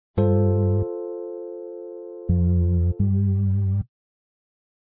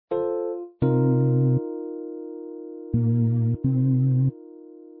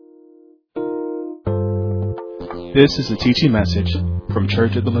This is a teaching message from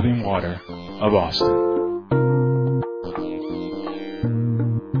Church of the Living Water of Austin.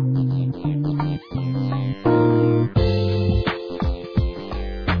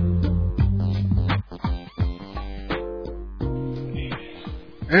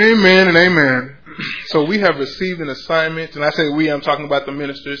 Amen and amen. So we have received an assignment, and I say we, I'm talking about the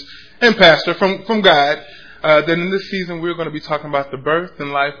ministers and pastor from God, that in this season we're going to be talking about the birth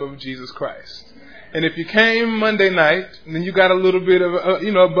and life of Jesus Christ. And if you came Monday night, then you got a little bit of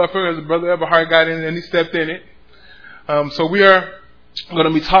a buffer, as Brother Everhart got in and he stepped in it. So we are going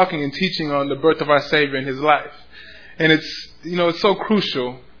to be talking and teaching on the birth of our Savior and His life. And it's so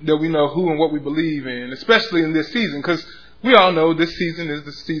crucial that we know who and what we believe in, especially in this season, because we all know this season is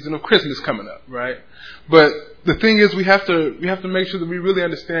the season of Christmas coming up, right? But the thing is, we have to make sure that we really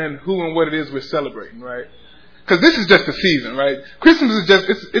understand who and what it is we're celebrating, right? Because this is just a season, right? Christmas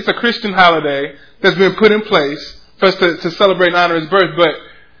is it's a Christian holiday that's been put in place for us to celebrate and honor His birth. But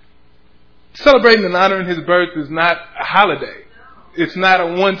celebrating and honoring His birth is not a holiday. It's not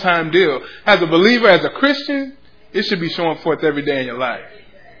a one-time deal. As a believer, as a Christian, it should be showing forth every day in your life.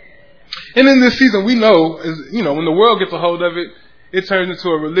 And in this season, we know, when the world gets a hold of it, it turns into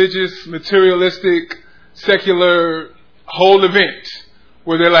a religious, materialistic, secular whole event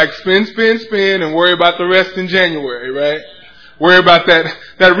where they're like spin, spin, spin, and worry about the rest in January, right? Worry about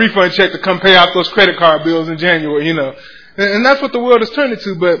that refund check to come pay off those credit card bills in January, And that's what the world is turning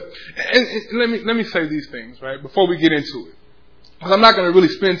to. But let me say these things, right, before we get into it. Because I'm not going to really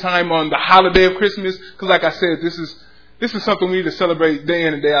spend time on the holiday of Christmas, because like I said, this is something we need to celebrate day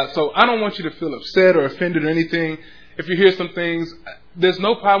in and day out. So I don't want you to feel upset or offended or anything. If you hear some things, there's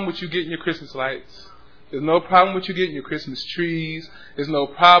no problem with you getting your Christmas lights. There's no problem with you getting your Christmas trees. There's no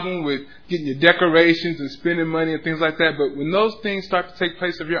problem with getting your decorations and spending money and things like that. But when those things start to take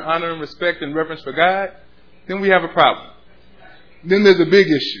place of your honor and respect and reverence for God, then we have a problem. Then there's a big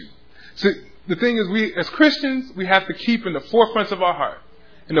issue. So the thing is, we as Christians, we have to keep in the forefront of our heart,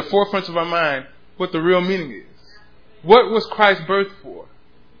 in the forefront of our mind, what the real meaning is. What was Christ's birth for?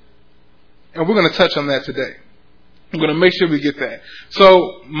 And we're going to touch on that today. I'm going to make sure we get that.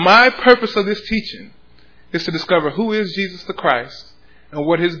 So my purpose of this teaching is to discover who is Jesus the Christ and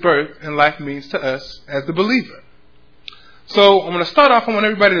what His birth and life means to us as the believer. So I'm going to start off. I want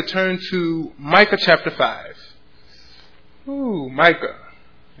everybody to turn to Micah chapter 5. Ooh, Micah.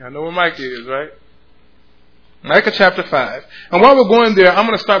 Y'all know where Micah is, right? Micah chapter 5. And while we're going there, I'm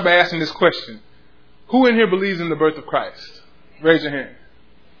going to start by asking this question. Who in here believes in the birth of Christ? Raise your hand.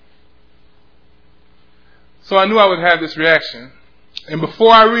 So I knew I would have this reaction. And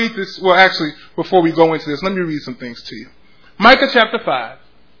before I read this, before we go into this, let me read some things to you. Micah chapter 5.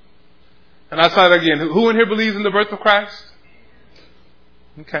 And I'll start again. Who in here believes in the birth of Christ?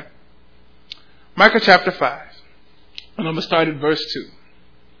 Okay. Micah chapter 5. And I'm going to start at verse 2.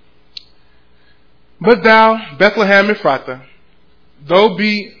 But thou, Bethlehem Ephrathah, though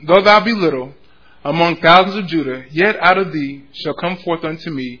thou be little among thousands of Judah, yet out of thee shall come forth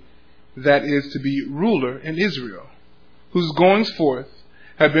unto me that is to be ruler in Israel, whose goings forth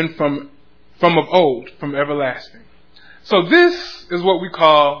have been from of old, from everlasting. So this is what we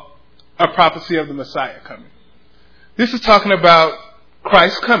call a prophecy of the Messiah coming. This is talking about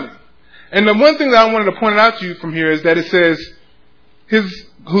Christ coming. And the one thing that I wanted to point out to you from here is that it says,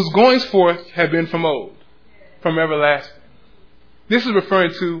 whose goings forth have been from old, from everlasting. This is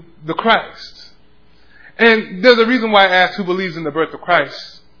referring to the Christ. And there's a reason why I asked who believes in the birth of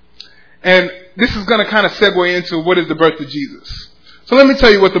Christ. And this is going to kind of segue into what is the birth of Jesus. So let me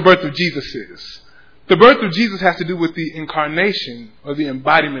tell you what the birth of Jesus is. The birth of Jesus has to do with the incarnation or the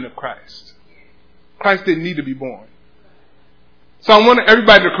embodiment of Christ. Christ didn't need to be born. So I want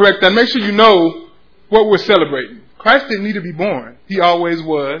everybody to correct that. Make sure you know what we're celebrating. Christ didn't need to be born. He always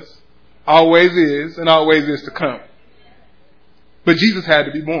was, always is, and always is to come. But Jesus had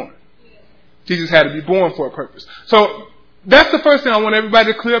to be born. Jesus had to be born for a purpose. So that's the first thing I want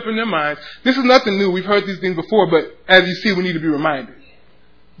everybody to clear up in their minds. This is nothing new. We've heard these things before, but as you see, we need to be reminded.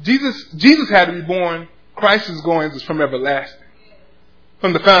 Jesus had to be born. Christ's goings is from everlasting.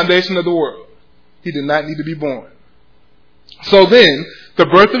 From the foundation of the world. He did not need to be born. So then, the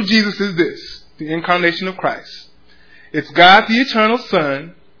birth of Jesus is this, the incarnation of Christ. It's God, the eternal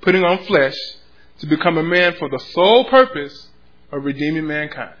Son, putting on flesh to become a man for the sole purpose of redeeming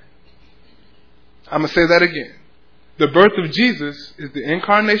mankind. I'm going to say that again. The birth of Jesus is the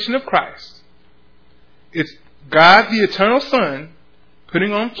incarnation of Christ. It's God, the eternal Son,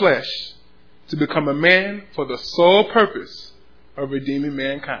 putting on flesh to become a man for the sole purpose of redeeming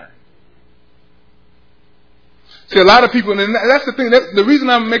mankind. See, a lot of people, and that's the thing, the reason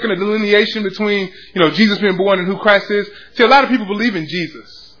I'm making a delineation between, Jesus being born and who Christ is. See, a lot of people believe in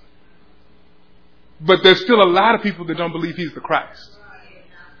Jesus. But there's still a lot of people that don't believe he's the Christ.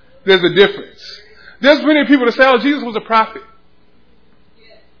 There's a difference. There's many people that say, oh, Jesus was a prophet.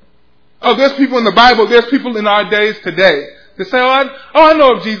 Oh, there's people in the Bible, there's people in our days today that say, I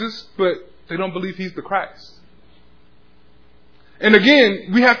know of Jesus, but they don't believe he's the Christ. And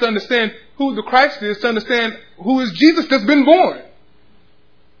again, we have to understand who the Christ is to understand who is Jesus that's been born.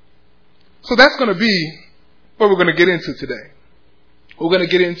 So that's going to be what we're going to get into today. We're going to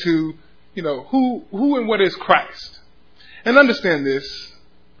get into, who and what is Christ. And understand this,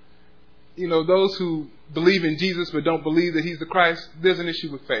 those who believe in Jesus but don't believe that he's the Christ, there's an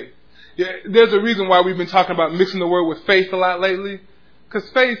issue with faith. Yeah, there's a reason why we've been talking about mixing the word with faith a lot lately. Because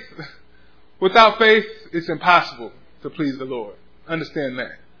without faith, it's impossible to please the Lord. Understand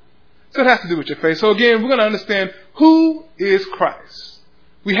that. So it has to do with your faith. So again, we're going to understand who is Christ.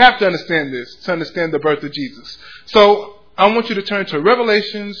 We have to understand this to understand the birth of Jesus. So I want you to turn to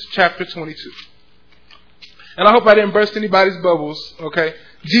Revelations chapter 22. And I hope I didn't burst anybody's bubbles, okay?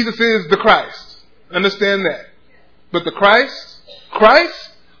 Jesus is the Christ. Understand that. But the Christ,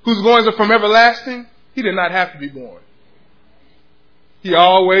 whose goings are from everlasting, he did not have to be born. He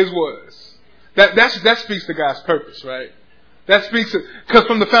always was. That speaks to God's purpose, right? That speaks because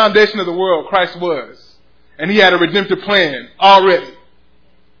from the foundation of the world, Christ was. And he had a redemptive plan already.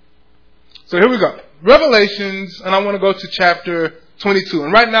 So here we go. Revelations, and I want to go to chapter 22.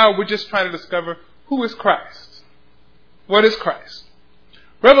 And right now, we're just trying to discover who is Christ. What is Christ?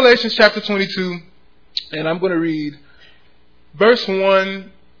 Revelations chapter 22, and I'm going to read verse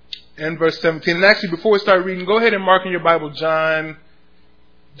 1 and verse 17. And actually, before we start reading, go ahead and mark in your Bible John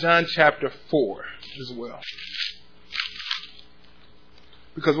chapter 4 as well.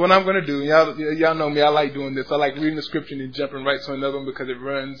 Because what I'm going to do, y'all know me, I like doing this. I like reading the scripture and jumping right to another one because it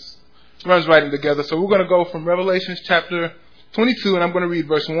runs right in together. So we're going to go from Revelation chapter 22, and I'm going to read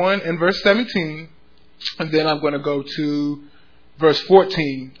verse 1 and verse 17. And then I'm going to go to verse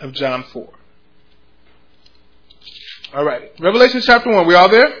 14 of John 4. All right. Revelation chapter 1. We all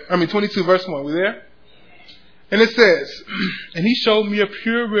there? 22 verse 1. We there? And it says, and he showed me a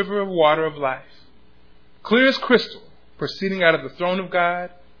pure river of water of life, clear as crystal, proceeding out of the throne of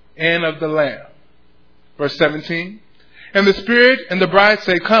God and of the Lamb. Verse 17. And the Spirit and the bride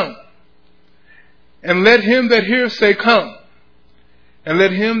say, come. And let him that heareth say, come. And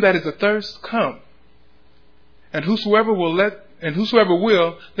let him that is athirst come. And whosoever will, let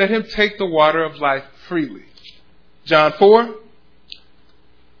him take the water of life freely. John 4,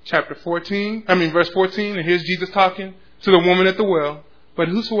 chapter 14, verse 14, and here's Jesus talking to the woman at the well. But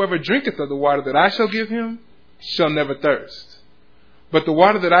whosoever drinketh of the water that I shall give him shall never thirst. But the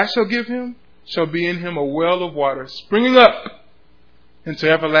water that I shall give him shall be in him a well of water springing up into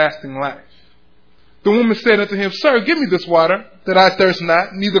everlasting life. The woman said unto him, Sir, give me this water, that I thirst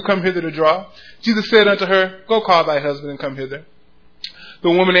not, neither come hither to draw. Jesus said unto her, Go call thy husband and come hither. The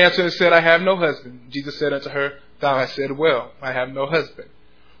woman answered and said, I have no husband. Jesus said unto her, Thou hast said well, I have no husband.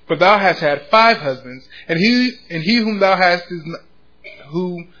 For thou hast had 5 husbands, and he whom thou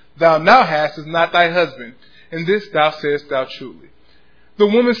now hast is not thy husband. And this thou sayest thou truly. The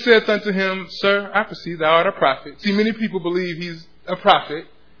woman saith unto him, Sir, I perceive thou art a prophet. See, many people believe he's a prophet,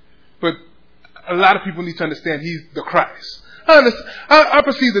 but a lot of people need to understand he's the Christ. I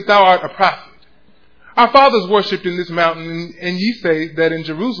perceive that thou art a prophet. Our fathers worshipped in this mountain, and ye say that in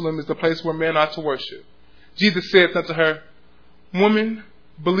Jerusalem is the place where men ought to worship. Jesus saith unto her, Woman,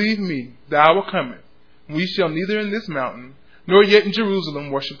 believe me, the hour cometh, we shall neither in this mountain, nor yet in Jerusalem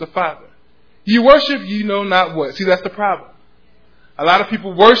worship the Father. Ye worship, ye know not what. See, that's the problem. A lot of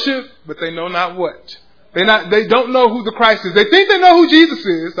people worship, but they know not what. They don't know who the Christ is. They think they know who Jesus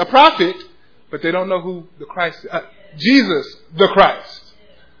is, a prophet, but they don't know who the Christ is. Jesus, the Christ.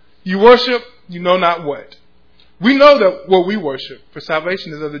 You worship, you know not what. We know that what we worship for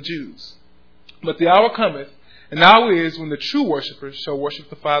salvation is of the Jews. But the hour cometh, and now is when the true worshippers shall worship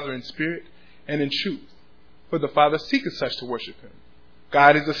the Father in spirit and in truth. For the Father seeketh such to worship him.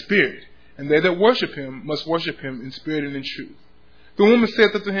 God is a spirit, and they that worship him must worship him in spirit and in truth. The woman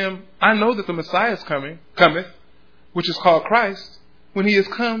saith unto him, I know that the Messiah is cometh, which is called Christ. When he is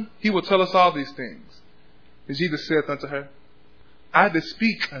come, he will tell us all these things. And Jesus saith unto her, I that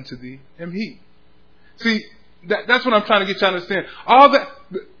speak unto thee am he. See, that's what I'm trying to get you to understand. All that,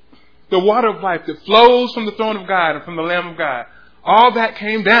 the water of life that flows from the throne of God and from the Lamb of God, all that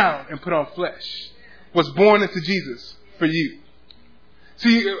came down and put on flesh, was born into Jesus for you.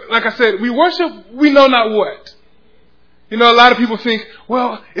 See, like I said, we worship, we know not what. You know, a lot of people think,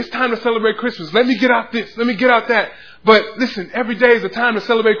 well, it's time to celebrate Christmas. Let me get out this. Let me get out that. But listen, every day is a time to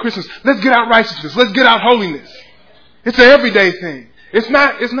celebrate Christmas. Let's get out righteousness. Let's get out holiness. It's an everyday thing. It's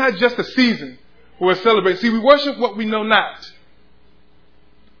not just a season where we celebrate. See, we worship what we know not.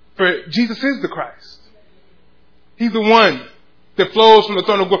 For Jesus is the Christ. He's the one that flows from the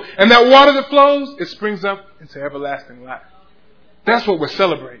throne of glory. And that water that flows, it springs up into everlasting life. That's what we're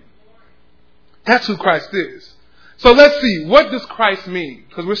celebrating. That's who Christ is. So let's see, what does Christ mean?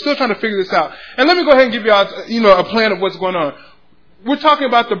 Because we're still trying to figure this out. And let me go ahead and give you a plan of what's going on. We're talking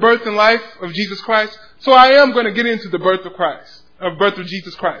about the birth and life of Jesus Christ. So I am going to get into the birth of Christ, birth of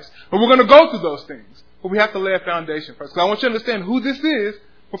Jesus Christ. But we're going to go through those things. But we have to lay a foundation first. Because I want you to understand who this is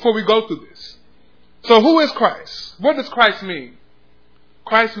before we go through this. So who is Christ? What does Christ mean?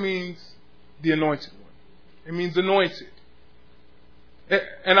 Christ means the anointed one. It means anointed.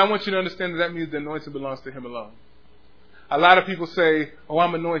 And I want you to understand that means the anointing belongs to him alone. A lot of people say, oh,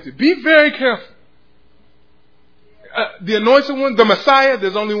 I'm anointed. Be very careful. The anointed one, the Messiah,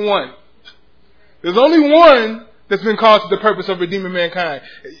 there's only one. There's only one that's been called to the purpose of redeeming mankind.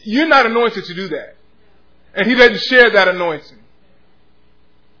 You're not anointed to do that. And he doesn't share that anointing.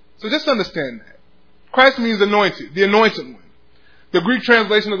 So just understand that. Christ means anointed, the anointed one. The Greek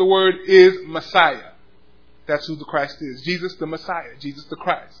translation of the word is Messiah. That's who the Christ is. Jesus the Messiah. Jesus the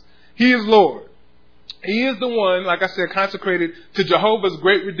Christ. He is Lord. He is the one, like I said, consecrated to Jehovah's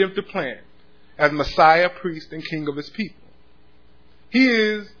great redemptive plan as Messiah, priest, and king of his people. He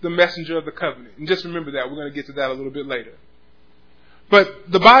is the messenger of the covenant. And just remember that. We're going to get to that a little bit later. But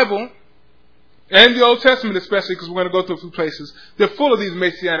the Bible, and the Old Testament especially, because we're going to go through a few places, they're full of these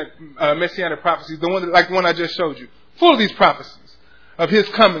messianic prophecies, like the one I just showed you. Full of these prophecies of his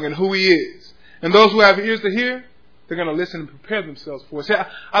coming and who he is. And those who have ears to hear, they're going to listen and prepare themselves for it. See,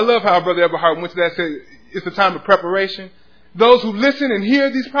 I love how our brother Eberhard went to that and said it's a time of preparation. Those who listen and hear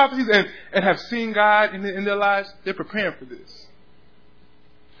these prophecies and have seen God in their lives, they're preparing for this.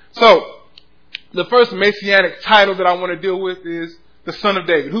 So, the first messianic title that I want to deal with is the Son of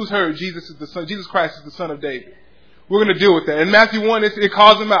David. Who's heard Jesus is the Son? Jesus Christ is the Son of David. We're going to deal with that. In Matthew 1, it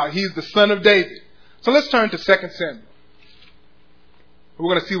calls him out. He's the Son of David. So let's turn to 2 Samuel. We're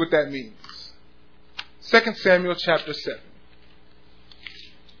going to see what that means. 2 Samuel chapter 7.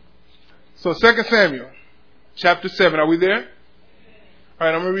 So 2 Samuel chapter 7. Are we there? All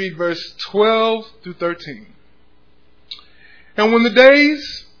right, I'm going to read verse 12 through 13. And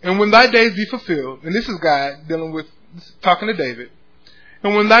when thy days be fulfilled, and this is God talking to David.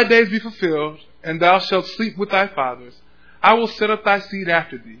 And when thy days be fulfilled, and thou shalt sleep with thy fathers, I will set up thy seed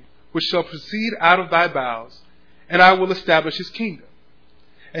after thee, which shall proceed out of thy bowels, and I will establish his kingdom.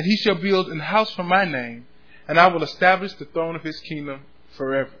 And he shall build an house for my name, and I will establish the throne of his kingdom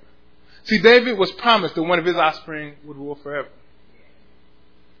forever. See, David was promised that one of his offspring would rule forever.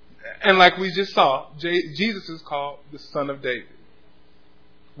 And like we just saw, Jesus is called the Son of David.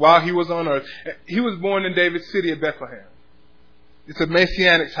 While he was on earth, he was born in David's city of Bethlehem. It's a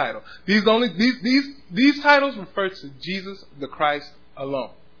messianic title. These titles refer to Jesus the Christ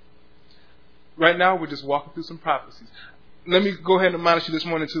alone. Right now, we're just walking through some prophecies. Let me go ahead and admonish you this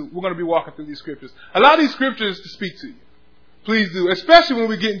morning too. We're going to be walking through these scriptures. Allow these scriptures to speak to you. Please do. Especially when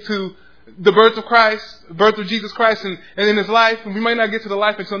we get into the birth of Christ, birth of Jesus Christ and in his life. And we might not get to the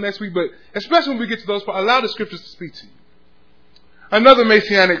life until next week, but especially when we get to those parts, allow the scriptures to speak to you. Another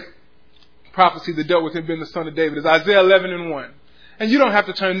messianic prophecy that dealt with him being the Son of David is Isaiah 11:1. And you don't have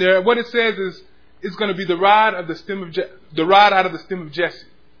to turn there. What it says is it's going to be the rod out of the stem of Jesse.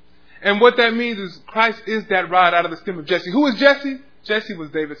 And what that means is Christ is that rod out of the stem of Jesse. Who is Jesse? Jesse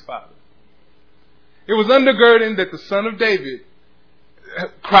was David's father. It was undergirding that the Son of David,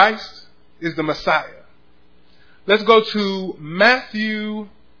 Christ, is the Messiah. Let's go to Matthew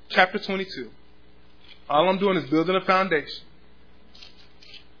chapter 22. All I'm doing is building a foundation.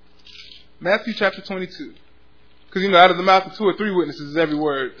 Matthew chapter 22. Because, out of the mouth of 2 or 3 witnesses is every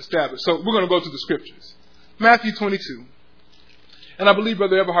word established. So we're going to go to the scriptures. Matthew 22. And I believe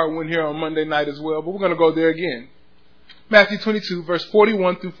Brother Eberhard went here on Monday night as well, but we're going to go there again. Matthew 22, verse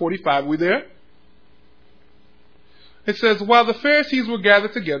 41 through 45. Are we there? It says, while the Pharisees were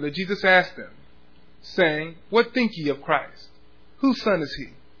gathered together, Jesus asked them, saying, what think ye of Christ? Whose son is he?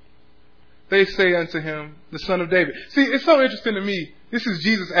 They say unto him, the Son of David. See, it's so interesting to me. This is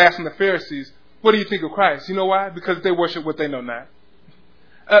Jesus asking the Pharisees, what do you think of Christ? You know why? Because they worship what they know not.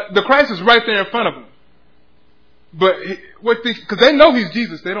 The Christ is right there in front of them. But because they know he's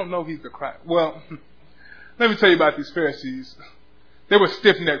Jesus, they don't know he's the Christ. Well, let me tell you about these Pharisees. They were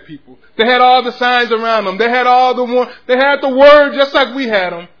stiff-necked people. They had all the signs around them. They had the word just like we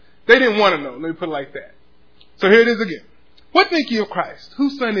had them. They didn't want to know. Let me put it like that. So here it is again. What think ye of Christ?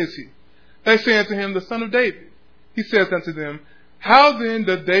 Whose son is he? They say unto him, the son of David. He says unto them, how then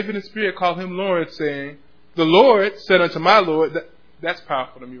does David in spirit call him Lord, saying, the Lord said unto my Lord. That's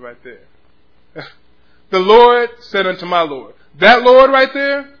powerful to me right there. The Lord said unto my Lord. That Lord right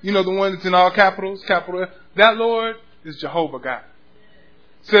there, you know, the one that's in all capitals, capital F, that Lord is Jehovah God.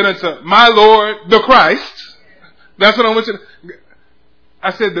 Said unto my Lord, the Christ. That's what I want you to...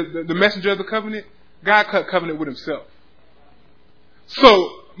 I said the messenger of the covenant, God cut covenant with himself.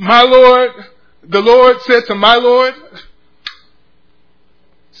 So, my Lord, the Lord said to my Lord,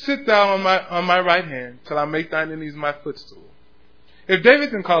 sit thou on my right hand till I make thine enemies my footstool. If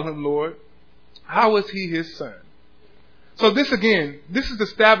David can call him Lord, how was he his son? So this is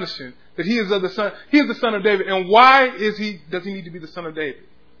establishing that he is the son of David. And why does he need to be the son of David?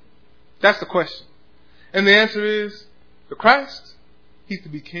 That's the question. And the answer is, the Christ, he's to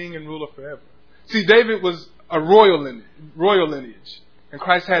be king and ruler forever. See, David was a royal lineage. And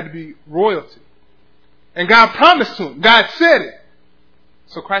Christ had to be royalty. And God promised to him. God said it.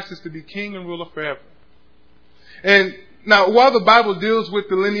 So Christ is to be king and ruler forever. And now, while the Bible deals with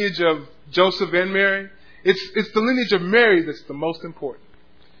the lineage of Joseph and Mary, it's the lineage of Mary that's the most important.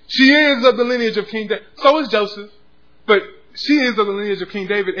 She is of the lineage of King David. So is Joseph, but she is of the lineage of King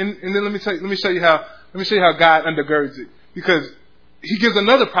David. And then let me show you how God undergirds it, because he gives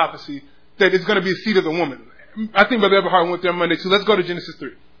another prophecy that it's going to be a seed of the woman. I think Brother Eberhard went there Monday too. Let's go to Genesis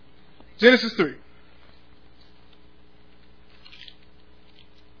 3. Genesis 3.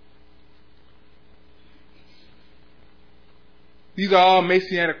 These are all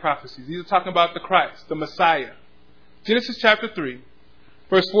messianic prophecies. These are talking about the Christ, the Messiah. Genesis chapter 3,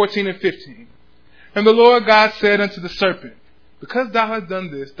 verse 14 and 15. And the Lord God said unto the serpent, because thou hast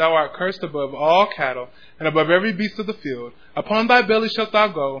done this, thou art cursed above all cattle, and above every beast of the field. Upon thy belly shalt thou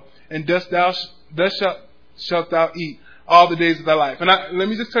go, and dust shalt thou eat all the days of thy life. And let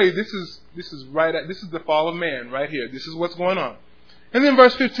me just tell you, this is the fall of man right here. This is what's going on. And then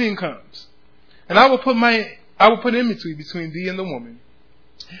verse 15 comes. And I will put enmity between thee and the woman,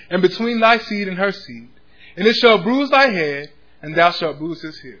 and between thy seed and her seed. And it shall bruise thy head, and thou shalt bruise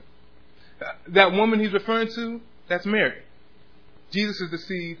his heel. That woman he's referring to, that's Mary. Jesus is the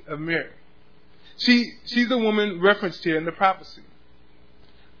seed of Mary. She's the woman referenced here in the prophecy.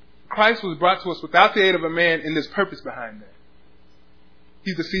 Christ was brought to us without the aid of a man, and there's purpose behind that.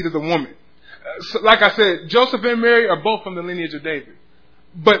 He's the seed of the woman. So, like I said, Joseph and Mary are both from the lineage of David.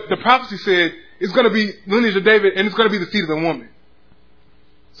 But the prophecy said it's going to be the lineage of David, and it's going to be the seed of the woman.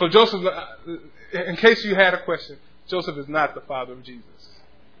 So Joseph, in case you had a question, Joseph is not the father of Jesus.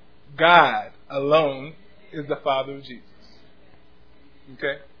 God alone is the father of Jesus.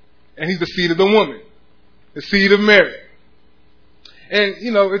 Okay? And he's the seed of the woman. The seed of Mary. And,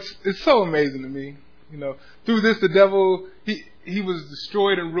 you know, it's so amazing to me. You know, through this, the devil, he was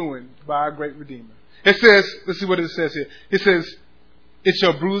destroyed and ruined by our great Redeemer. It says, let's see what it says here. It says, it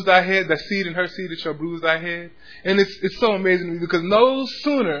shall bruise thy head, that seed and her seed, it shall bruise thy head. And it's so amazing to me, because no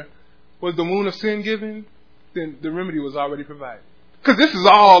sooner was the wound of sin given than the remedy was already provided. Because this is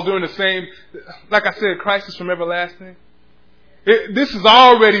all during the same, like I said, Christ is from everlasting. This has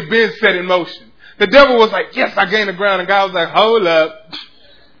already been set in motion. The devil was like, yes, I gained the ground. And God was like, hold up.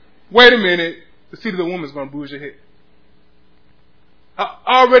 Wait a minute. The seed of the woman is going to bruise your head.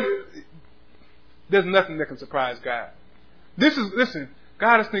 Already, there's nothing that can surprise God. Listen,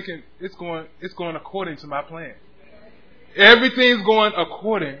 God is thinking, it's going according to my plan. Everything's going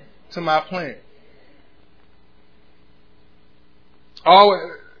according to my plan.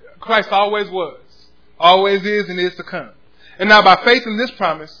 Christ always was, always is, and is to come. And now by faith in this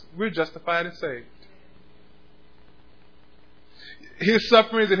promise, we're justified and saved. His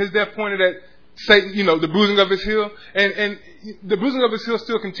sufferings and his death pointed at Satan, you know, the bruising of his heel. And the bruising of his heel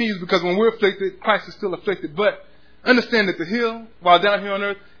still continues, because when we're afflicted, Christ is still afflicted. But understand that the heel, while down here on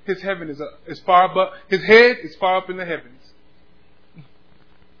earth, his heaven is far above, his head is far up in the heavens.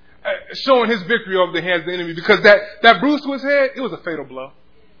 Showing his victory over the hands of the enemy, because that bruise to his head, it was a fatal blow.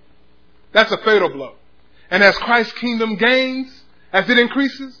 That's a fatal blow. And as Christ's kingdom gains, as it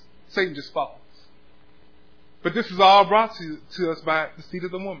increases, Satan just falls. But this is all brought to us by the seed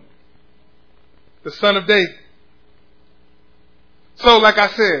of the woman, the son of David. So, like I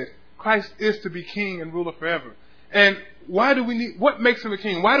said, Christ is to be king and ruler forever. And what makes him a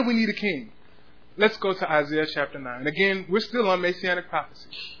king? Why do we need a king? Let's go to Isaiah chapter 9. Again, we're still on Messianic prophecy.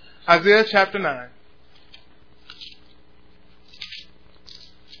 Isaiah chapter 9.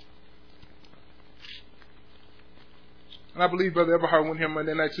 And I believe Brother Eberhard went here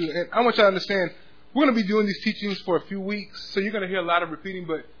Monday night too. And I want y'all to understand, we're going to be doing these teachings for a few weeks, so you're going to hear a lot of repeating.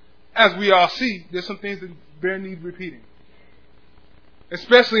 But as we all see, there's some things that bear need repeating.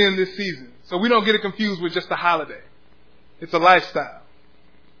 especially in this season. So we don't get it confused with just a holiday. It's a lifestyle.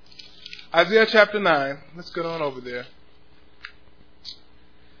 Isaiah chapter 9. Let's get on over there.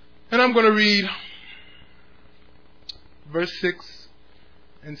 And I'm going to read verse 6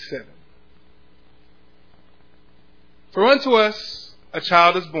 and 7. For unto us a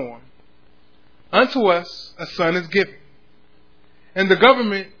child is born, unto us a son is given, and the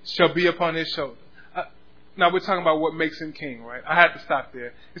government shall be upon his shoulder. Now we're talking about what makes him king, right? I had to stop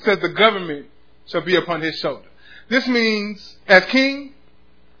there. It says the government shall be upon his shoulder. This means, as king,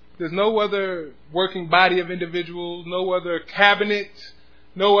 there's no other working body of individuals, no other cabinet,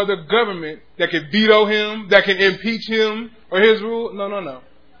 no other government that can veto him, that can impeach him or his rule. No.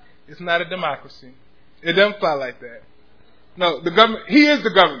 It's not a democracy. It doesn't fly like that. No, the government, he is the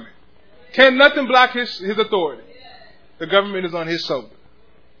government. Can nothing block his authority. The government is on his shoulder.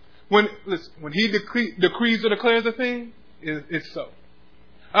 When he decrees or declares a thing, it's so.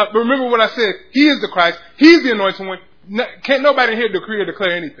 But remember what I said. He is the Christ. He's the anointed one. Can't nobody here decree or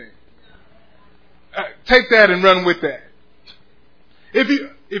declare anything. Take that and run with that.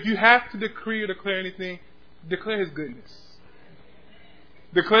 If you have to decree or declare anything, declare his goodness.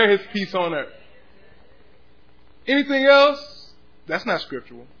 Declare his peace on earth. Anything else, that's not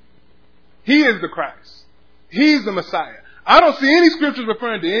scriptural. He is the Christ. He's the Messiah. I don't see any scriptures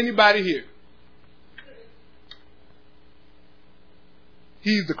referring to anybody here.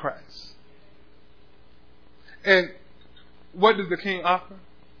 He's the Christ. And what does the king offer?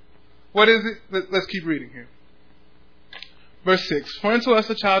 What is it? Let's keep reading here. Verse 6. For unto us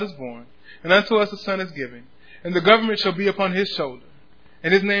a child is born, and unto us a son is given, and the government shall be upon his shoulder,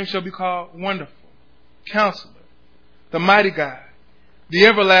 and his name shall be called Wonderful, Counselor, the Mighty God, the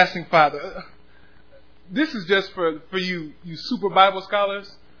Everlasting Father. This is just for you super Bible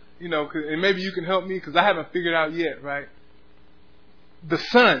scholars, and maybe you can help me because I haven't figured out yet, right? The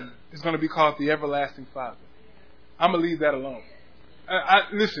Son is going to be called the Everlasting Father. I'm going to leave that alone.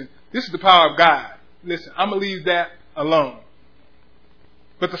 Listen, this is the power of God. Listen, I'm going to leave that alone.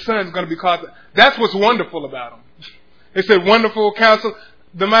 But the Son is going to be called. That's what's wonderful about him. It said, Wonderful Counselor,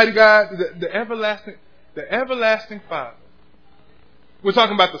 the Mighty God, the Everlasting Father. We're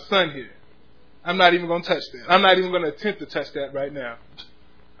talking about the Son here. I'm not even going to touch that. I'm not even going to attempt to touch that right now.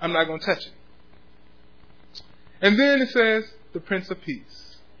 I'm not going to touch it. And then it says, the Prince of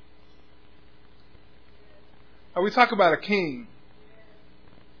Peace. Now we talk about a king.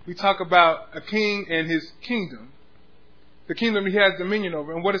 We talk about a king and his kingdom. The kingdom he has dominion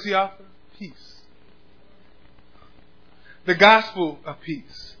over. And what does he offer? Peace. The gospel of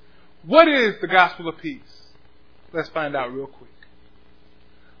peace. What is the gospel of peace? Let's find out real quick.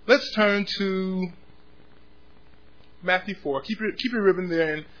 Let's turn to Matthew 4. Keep your ribbon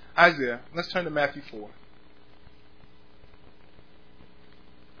there in Isaiah. Let's turn to Matthew 4.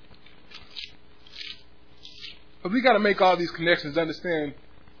 But we got to make all these connections to understand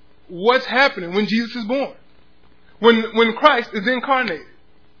what's happening when Jesus is born. When Christ is incarnated.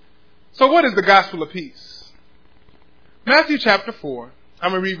 So what is the gospel of peace? Matthew chapter 4.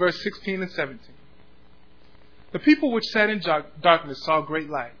 I'm going to read verse 16 and 17. The people which sat in darkness saw great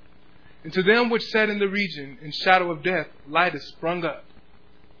light. And to them which sat in the region in shadow of death, light is sprung up.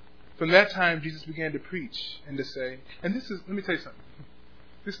 From that time Jesus began to preach and to say, and let me tell you something.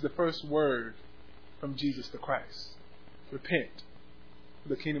 This is the first word from Jesus the Christ. Repent, for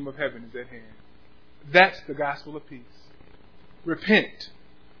the kingdom of heaven is at hand. That's the gospel of peace. Repent,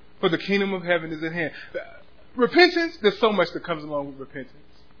 for the kingdom of heaven is at hand. Repentance, there's so much that comes along with repentance.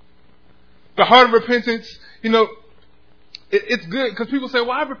 The heart of repentance, it's good because people say,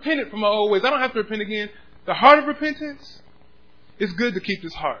 well, I've repented from my old ways. I don't have to repent again. The heart of repentance, it's good to keep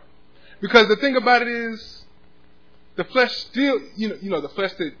this heart. Because the thing about it is, the flesh still, the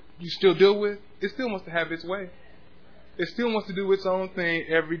flesh that you still deal with, it still wants to have its way. It still wants to do its own thing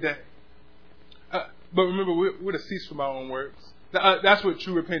every day. But remember, we're to cease from our own works. That's what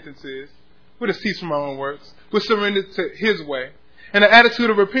true repentance is. We're to cease from our own works. We're surrendered to His way. And the attitude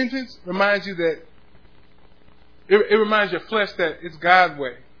of repentance reminds you that it reminds your flesh that it's God's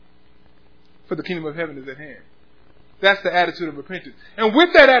way, for the kingdom of heaven is at hand. That's the attitude of repentance. And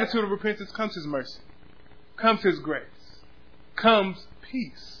with that attitude of repentance comes His mercy, comes His grace, comes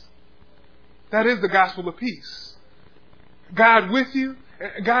peace. That is the gospel of peace. God with you.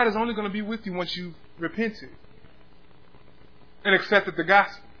 God is only going to be with you once you've repented and accepted the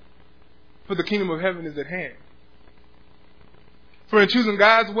gospel, for the kingdom of heaven is at hand. For in choosing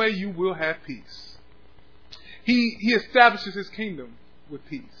God's way, you will have peace. He establishes His kingdom with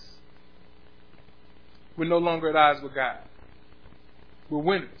peace. We're no longer at odds with God. We're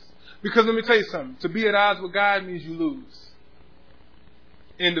winners. Because let me tell you something. To be at odds with God means you lose.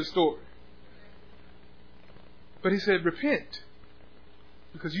 End of story. But he said, repent.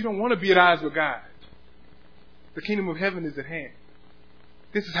 Because you don't want to be at odds with God. The kingdom of heaven is at hand.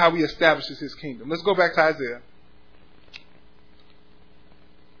 This is how he establishes his kingdom. Let's go back to Isaiah.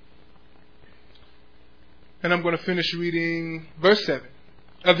 And I'm going to finish reading verse 7.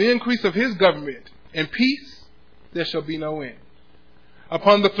 Of the increase of his government and peace, there shall be no end.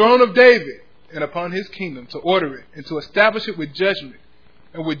 Upon the throne of David and upon his kingdom, to order it and to establish it with judgment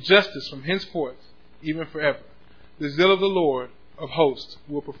and with justice from henceforth, even forever. The zeal of the Lord of hosts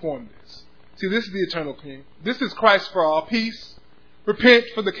will perform this. See, this is the eternal king. This is Christ for all. Peace. Repent,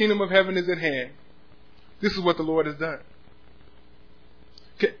 for the kingdom of heaven is at hand. This is what the Lord has done.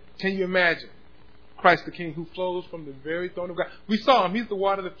 Can you imagine Christ the King, who flows from the very throne of God? We saw him. He's the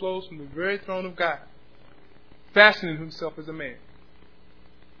water that flows from the very throne of God, fashioning himself as a man,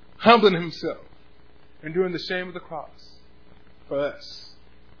 humbling himself, enduring the shame of the cross for us.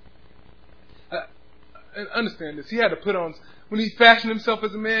 And understand this. He had to put on, when he fashioned himself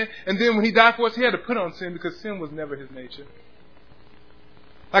as a man, and then when he died for us, he had to put on sin, because sin was never his nature.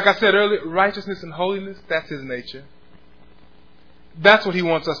 Like I said earlier, righteousness and holiness, that's his nature. That's what he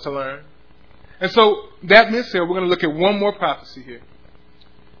wants us to learn. And so, that being said, we're going to look at one more prophecy here.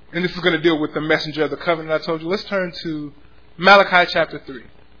 And this is going to deal with the messenger of the covenant I told you. Let's turn to Malachi chapter 3.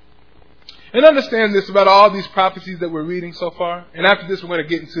 And understand this about all these prophecies that we're reading so far. And after this, we're going to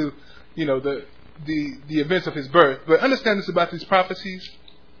get into, the events of his birth. But understand this about these prophecies.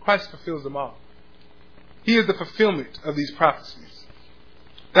 Christ fulfills them all. He is the fulfillment of these prophecies.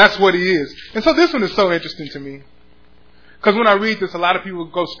 That's what he is. And so this one is so interesting to me. Because when I read this, a lot of people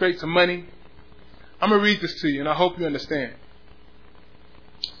go straight to money. I'm going to read this to you, and I hope you understand.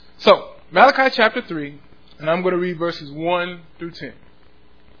 So, Malachi chapter 3, and I'm going to read verses 1 through 10.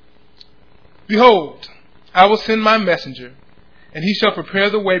 Behold, I will send my messenger, and he shall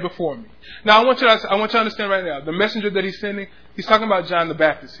prepare the way before me. Now, I want you to understand right now, the messenger that he's sending, he's talking about John the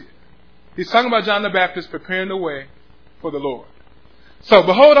Baptist here. He's talking about John the Baptist preparing the way for the Lord. So,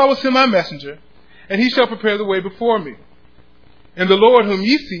 behold, I will send my messenger, and he shall prepare the way before me. And the Lord whom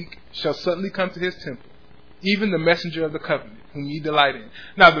ye seek shall suddenly come to his temple, even the messenger of the covenant, whom ye delight in.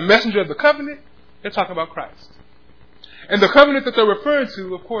 Now, the messenger of the covenant, they're talking about Christ. And the covenant that they're referring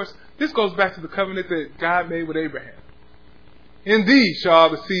to, of course, this goes back to the covenant that God made with Abraham. In thee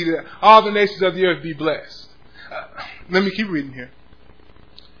shall all the nations of the earth be blessed. Let me keep reading here.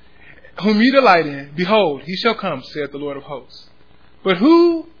 Whom ye delight in, behold, he shall come, saith the Lord of hosts. But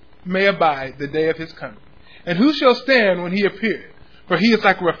who may abide the day of his coming? And who shall stand when he appeareth? For he is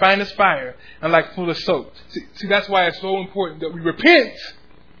like a refiner's fire and like full of soap. See, that's why it's so important that we repent,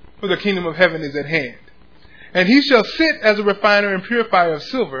 for the kingdom of heaven is at hand. And he shall sit as a refiner and purifier of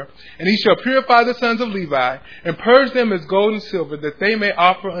silver, and he shall purify the sons of Levi, and purge them as gold and silver, that they may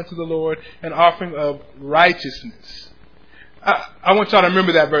offer unto the Lord an offering of righteousness. I want y'all to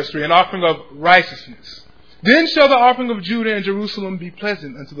remember that verse 3, an offering of righteousness. Then shall the offering of Judah and Jerusalem be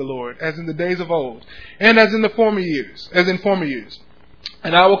pleasant unto the Lord, as in the days of old, and as in former years.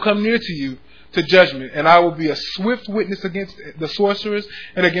 And I will come near to you to judgment, and I will be a swift witness against the sorcerers,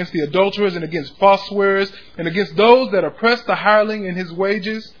 and against the adulterers, and against false swearers, and against those that oppress the hireling in his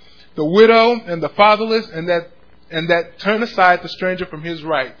wages, the widow and the fatherless, and that turn aside the stranger from his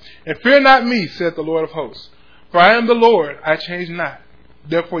right. And fear not me, saith the Lord of hosts, for I am the Lord, I change not.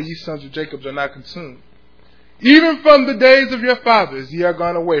 Therefore ye sons of Jacob are not consumed. Even from the days of your fathers ye are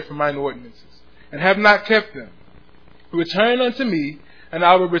gone away from mine ordinances, and have not kept them. Return unto me, and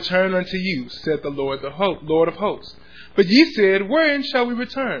I will return unto you, said the Lord of hosts. But ye said, wherein shall we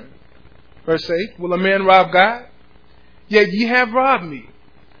return? Verse 8, will a man rob God? Yet ye have robbed me.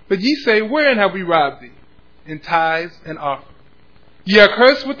 But ye say, wherein have we robbed thee? In tithes and offerings. Ye are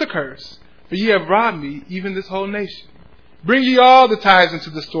cursed with the curse, for ye have robbed me, even this whole nation. Bring ye all the tithes into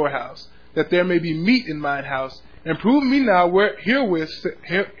the storehouse, that there may be meat in mine house, and prove me now herewith,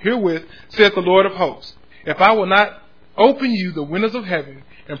 saith the Lord of hosts, if I will not open you the windows of heaven,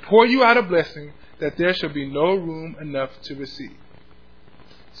 and pour you out a blessing, that there shall be no room enough to receive.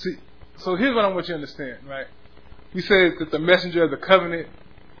 See, so here's what I want you to understand, right? We say that the messenger of the covenant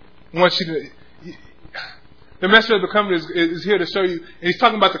wants you to... The messenger of the covenant is here to show you, and he's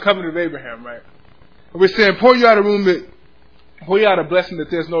talking about the covenant of Abraham, right? And we're saying, pour you out a blessing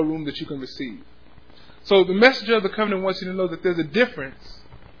that there's no room that you can receive. So the messenger of the covenant wants you to know that there's a difference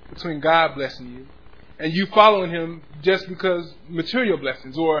between God blessing you and you following him just because material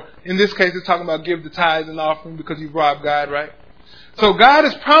blessings, or in this case it's talking about give the tithes and offering because you've robbed God, right? So God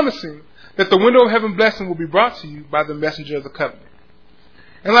is promising that the window of heaven blessing will be brought to you by the messenger of the covenant.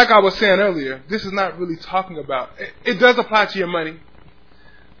 And like I was saying earlier, this is not really talking about, it does apply to your money,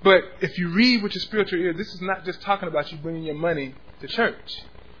 But if you read with your spiritual ear, this is not just talking about you bringing your money to church.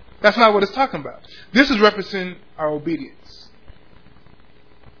 That's not what it's talking about. This is referencing our obedience.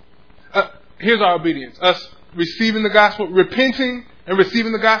 Here's our obedience. Us receiving the gospel, repenting and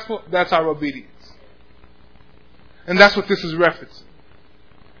receiving the gospel, that's our obedience. And that's what this is referencing.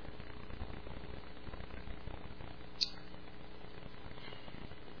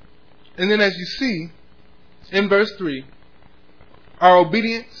 And then as you see, in verse 3, our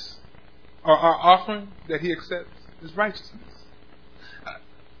obedience or our offering that he accepts is righteousness.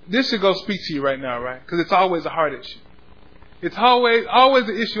 This should go speak to you right now, right? Because it's always a heart issue. It's always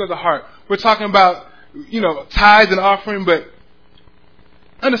the issue of the heart. We're talking about, tithes and offering, but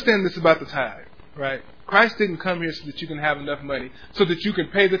understand this about the tithe, right? Christ didn't come here so that you can have enough money, so that you can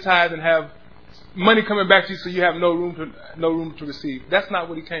pay the tithe and have money coming back to you so you have no room to receive. That's not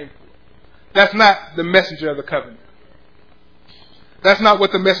what he came for. That's not the messenger of the covenant. That's not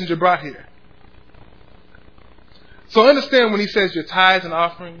what the messenger brought here. So understand when he says your tithes and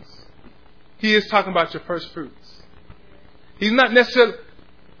offerings, he is talking about your first fruits. He's not necessarily,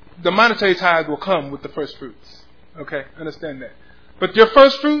 the monetary tithe will come with the first fruits. Okay, understand that. But your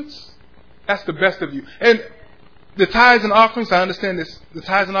first fruits, that's the best of you. And the tithes and offerings, I understand this, the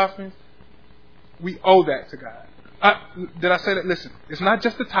tithes and offerings, we owe that to God. Did I say that? Listen, it's not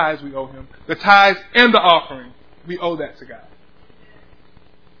just the tithes we owe him. The tithes and the offering, we owe that to God.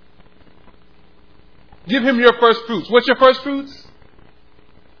 Give him your first fruits. What's your first fruits?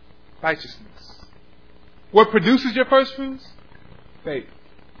 Righteousness. What produces your first fruits? Faith.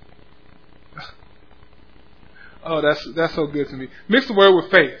 Oh, that's so good to me. Mix the word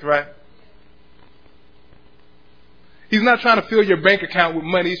with faith, right? He's not trying to fill your bank account with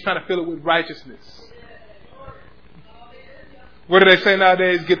money. He's trying to fill it with righteousness. What do they say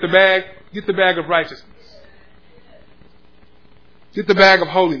nowadays? Get the bag. Get the bag of righteousness. Get the bag of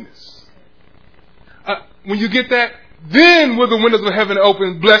holiness. When you get that, then will the windows of heaven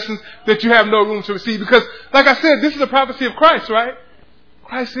open, blessings that you have no room to receive. Because, like I said, this is a prophecy of Christ, right?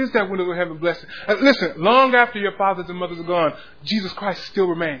 Christ is that window of heaven blessing. Listen, long after your fathers and mothers are gone, Jesus Christ still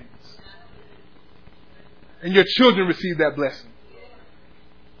remains. And your children receive that blessing.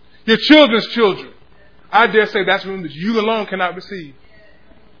 Your children's children. I dare say that's room that you alone cannot receive.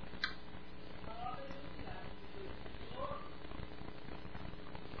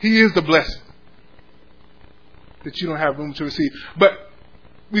 He is the blessing that you don't have room to receive. But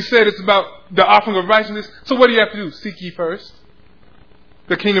we said it's about the offering of righteousness. So what do you have to do? Seek ye first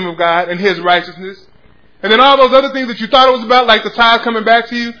the kingdom of God and his righteousness. And then all those other things that you thought it was about, like the tithe coming back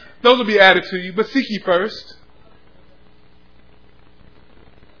to you, those will be added to you. But seek ye first.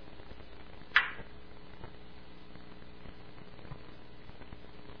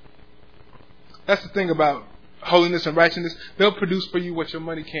 That's the thing about holiness and righteousness. They'll produce for you what your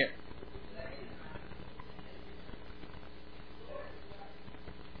money can't.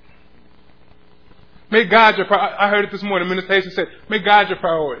 Make God your priority. I heard it this morning. Minister Hayes said, make God your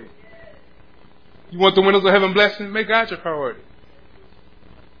priority. You want the windows of heaven blessing? Make God your priority.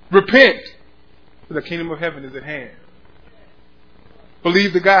 Repent, for the kingdom of heaven is at hand.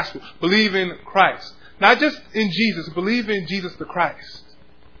 Believe the gospel. Believe in Christ. Not just in Jesus. Believe in Jesus the Christ.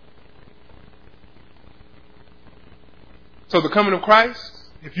 So the coming of Christ,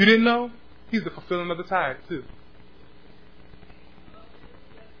 if you didn't know, he's the fulfilling of the tithe too.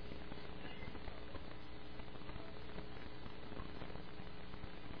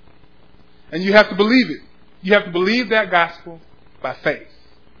 And you have to believe it. You have to believe that gospel by faith.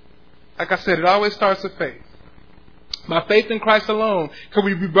 Like I said, it always starts with faith. By faith in Christ alone can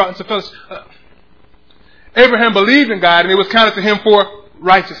we be brought into fellowship. Abraham believed in God and it was counted to him for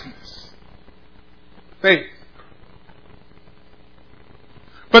righteousness. Faith.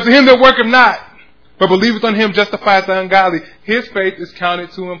 But to him that worketh not, but believeth on him justifieth the ungodly, his faith is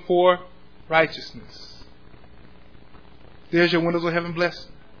counted to him for righteousness. There's your windows of heaven blessing.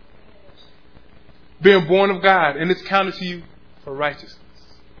 Being born of God, and it's counted to you for righteousness.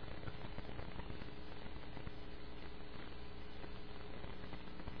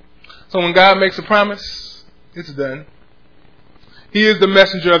 So when God makes a promise, it's done. He is the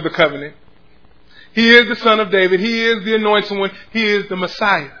messenger of the covenant. He is the Son of David. He is the anointed one. He is the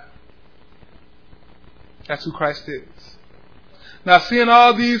Messiah. That's who Christ is. Now, seeing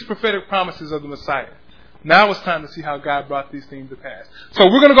all these prophetic promises of the Messiah, now it's time to see how God brought these things to pass. So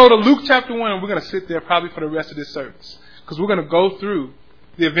we're going to go to Luke chapter 1 and we're going to sit there probably for the rest of this service. Because we're going to go through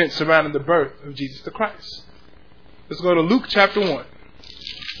the events surrounding the birth of Jesus the Christ. Let's go to Luke chapter 1.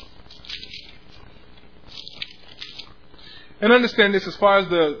 And understand this, as far as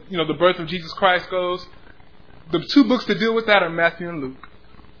the birth of Jesus Christ goes, the two books that deal with that are Matthew and Luke.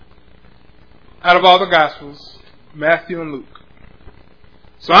 out of all the Gospels, Matthew and Luke.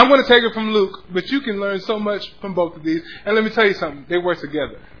 So I'm going to take it from Luke, but you can learn so much from both of these. And let me tell you something, they work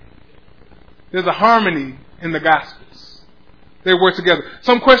together. There's a harmony in the Gospels. They work together.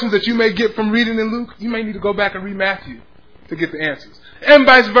 Some questions that you may get from reading in Luke, you may need to go back and read Matthew to get the answers. And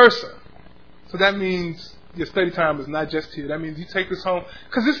vice versa. So that means your study time is not just here. That means you take this home,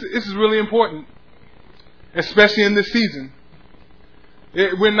 because this is really important, especially in this season.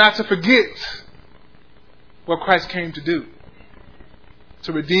 We're not to forget what Christ came to do,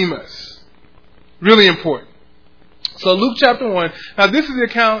 to redeem us. Really important. So Luke chapter 1. Now this is the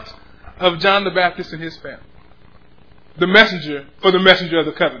account of John the Baptist and his family. The messenger of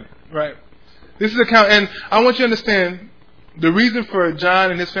the covenant. Right? This is the account, and I want you to understand the reason for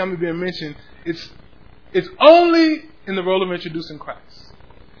John and his family being mentioned, it's only in the role of introducing Christ.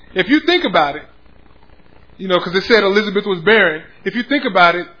 If you think about it, because it said Elizabeth was barren. If you think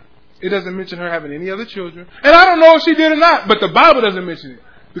about it, it doesn't mention her having any other children. And I don't know if she did or not, but the Bible doesn't mention it.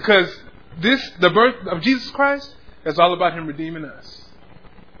 Because the birth of Jesus Christ, is all about Him redeeming us.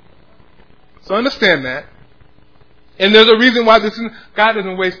 So understand that. And there's a reason why God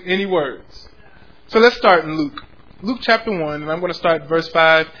doesn't waste any words. So let's start in Luke. Luke chapter 1, and I'm going to start verse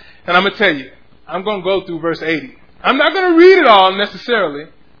 5. And I'm going to tell you, I'm going to go through verse 80. I'm not going to read it all necessarily,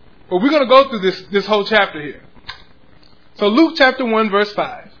 but we're going to go through this whole chapter here. So Luke chapter 1, verse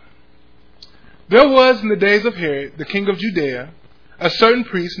 5. There was in the days of Herod, the king of Judea, a certain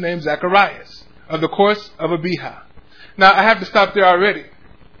priest named Zacharias, of the course of Abijah. Now, I have to stop there already.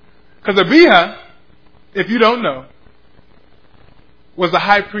 Because Abijah, if you don't know, was the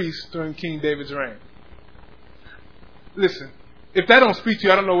high priest during King David's reign. Listen, if that don't speak to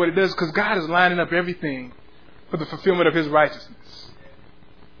you, I don't know what it does, because God is lining up everything for the fulfillment of His righteousness.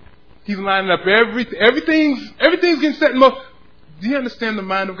 He's lining up everything's getting set in motion. Do you understand the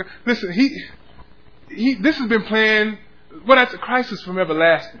mind of God? Listen, this has been planned. Christ is from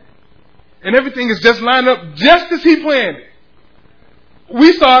everlasting, and everything is just lined up just as He planned it.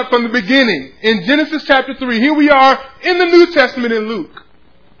 We saw it from the beginning in Genesis chapter 3. Here we are in the New Testament in Luke,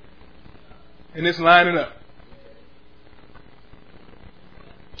 and it's lining up.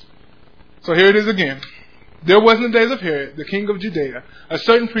 So here it is again. There was in the days of Herod, the king of Judea, a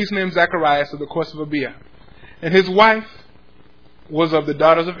certain priest named Zacharias of the course of Abijah. And his wife was of the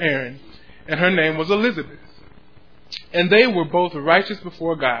daughters of Aaron, and her name was Elizabeth. And they were both righteous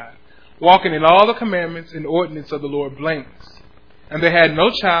before God, walking in all the commandments and ordinances of the Lord blameless. And they had no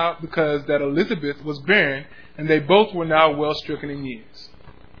child, because that Elizabeth was barren, and they both were now well stricken in years.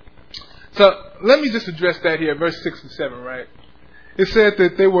 So let me just address that here, verse 6 and 7, right? It said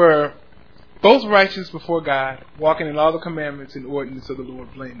that they were both righteous before God, walking in all the commandments and ordinances of the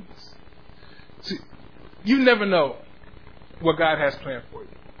Lord blameless. See, you never know what God has planned for you.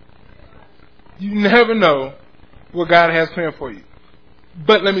 You never know what God has planned for you.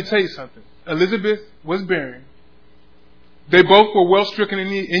 But let me tell you something. Elizabeth was barren. They both were well stricken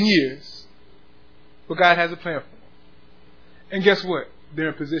in years. But God has a plan for them. And guess what? They're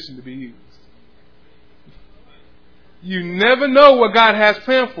in position to be used. You never know what God has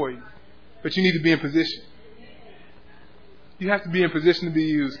planned for you. But you need to be in position. You have to be in position to be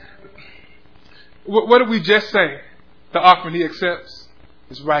used. What did we just say? The offering He accepts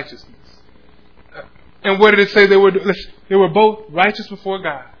is righteousness. And what did it say they were? They were both righteous before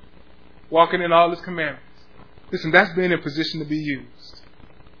God, walking in all His commandments. Listen, that's being in position to be used.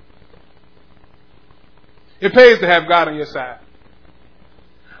 It pays to have God on your side.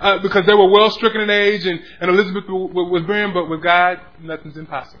 Because they were well stricken in age, and Elizabeth was barren, but with God, nothing's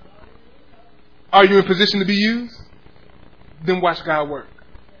impossible. Are you in position to be used? Then watch God work.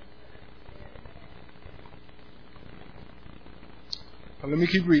 Now, let me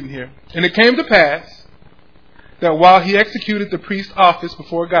keep reading here. And it came to pass that while he executed the priest's office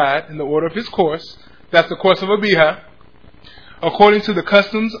before God in the order of his course, that's the course of Abijah, according to the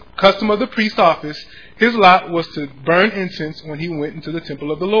custom of the priest's office, his lot was to burn incense when he went into the temple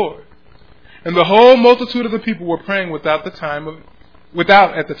of the Lord. And the whole multitude of the people were praying without at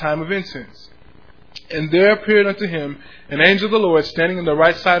the time of incense. And there appeared unto him an angel of the Lord standing on the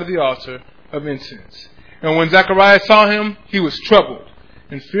right side of the altar of incense. And when Zacharias saw him, he was troubled,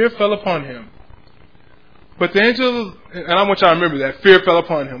 and fear fell upon him. But the angel, and I want y'all to remember that, fear fell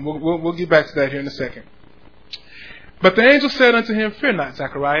upon him. We'll get back to that here in a second. But the angel said unto him, Fear not,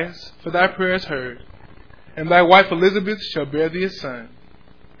 Zacharias, for thy prayer is heard. And thy wife Elizabeth shall bear thee a son,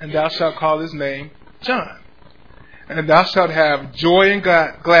 and thou shalt call his name John. And thou shalt have joy and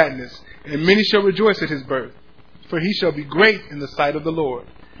gladness, and many shall rejoice at his birth. For he shall be great in the sight of the Lord,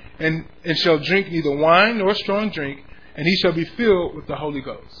 and shall drink neither wine nor strong drink, and he shall be filled with the Holy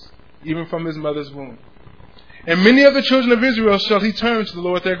Ghost. even from his mother's womb. And many of the children of Israel shall he turn to the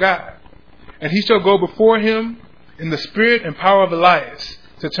Lord their God. And he shall go before him in the spirit and power of Elias,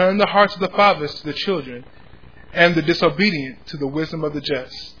 to turn the hearts of the fathers to the children, and the disobedient to the wisdom of the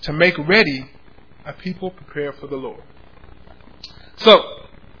just, to make ready a people prepared for the Lord. So,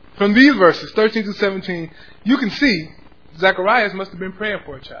 from these verses, 13 to 17, you can see Zacharias must have been praying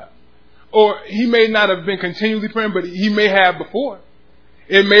for a child. Or he may not have been continually praying, but he may have before.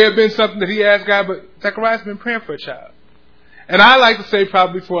 It may have been something that he asked God, but Zacharias has been praying for a child. And I like to say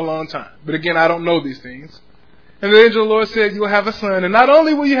probably for a long time. But again, I don't know these things. And the angel of the Lord said, you will have a son. And not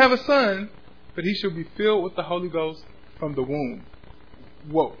only will you have a son, but he shall be filled with the Holy Ghost from the womb.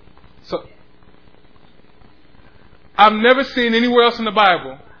 Whoa. So, I've never seen anywhere else in the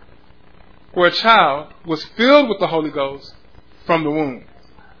Bible where a child was filled with the Holy Ghost from the womb.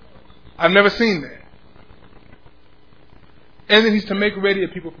 I've never seen that. And then he's to make ready a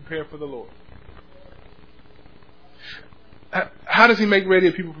people prepared for the Lord. How does he make ready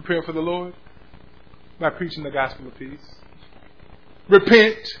a people prepared for the Lord? By preaching the gospel of peace.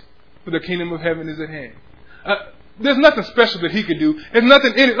 Repent, for the kingdom of heaven is at hand. There's nothing special that he could do. There's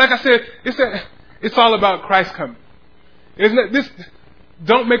nothing in it. Like I said, it's all about Christ coming.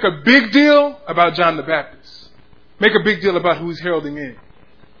 Don't make a big deal about John the Baptist. Make a big deal about who he's heralding in.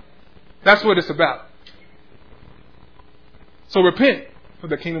 That's what it's about. So repent, for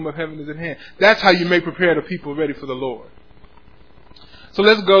the kingdom of heaven is at hand. That's how you may prepare the people ready for the Lord. So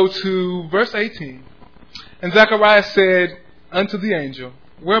let's go to verse 18. And Zacharias said unto the angel,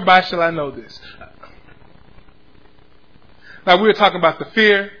 whereby shall I know this? Now we were talking about the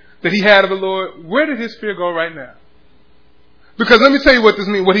fear that he had of the Lord. Where did his fear go right now? Because let me tell you what this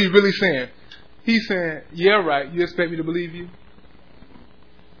means, what he's really saying. He's saying, yeah, right, you expect me to believe you?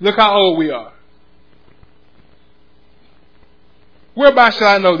 Look how old we are. Whereby shall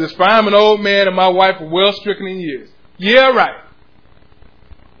I know this? For I am an old man and my wife are well stricken in years. Yeah, right.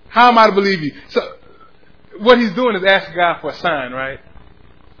 How am I to believe you? So, what he's doing is asking God for a sign, right?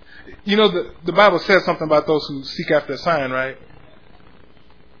 You know, the Bible says something about those who seek after a sign, right?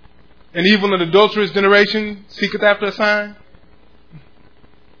 An evil and adulterous generation seeketh after a sign.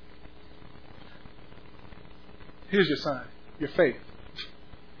 Here's your sign, your faith.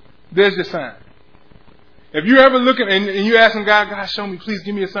 There's your sign. If you're ever looking and you're asking God, God, show me, please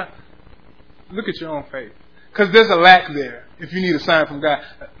give me a sign. Look at your own faith. Because there's a lack there if you need a sign from God.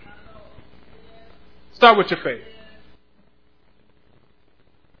 Start with your faith.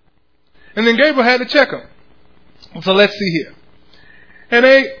 And then Gabriel had to check him. So let's see here.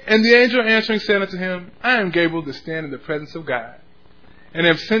 And the angel answering said unto him, I am Gabriel to stand in the presence of God, and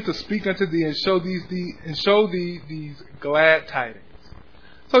am sent to speak unto thee and show thee these glad tidings.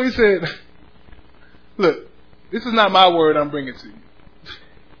 So he said, look, this is not my word I'm bringing to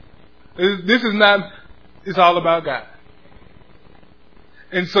you. This is not, it's all about God.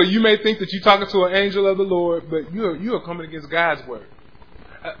 And so you may think that you're talking to an angel of the Lord, but you are coming against God's word.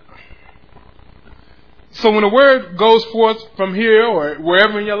 So when a word goes forth from here or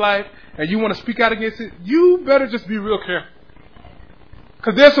wherever in your life and you want to speak out against it, you better just be real careful.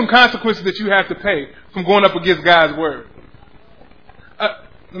 Because there's some consequences that you have to pay from going up against God's word.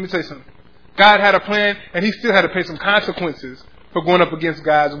 Let me tell you something. God had a plan and he still had to pay some consequences for going up against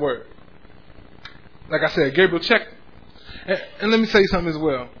God's word. Like I said, Gabriel checked. And let me tell you something as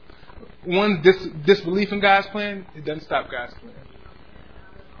well. One, disbelief in God's plan, it doesn't stop God's plan.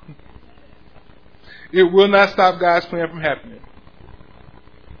 It will not stop God's plan from happening.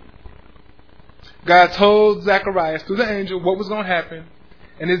 God told Zacharias through the angel what was going to happen,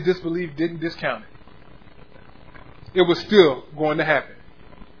 and his disbelief didn't discount it. It was still going to happen.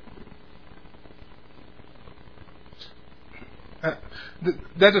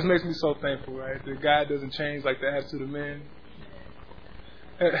 That just makes me so thankful, right? That God doesn't change like the attitude of men.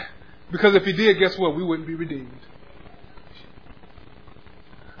 Because if he did, guess what? We wouldn't be redeemed.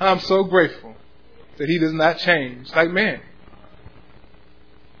 I'm so grateful that he does not change like man.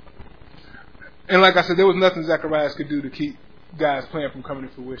 And like I said, there was nothing Zacharias could do to keep God's plan from coming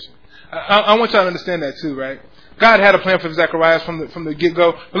to fruition. I want y'all to understand that too, right? God had a plan for Zacharias from the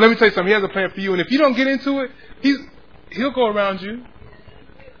get-go. But let me tell you something. He has a plan for you. And if you don't get into it, he'll go around you.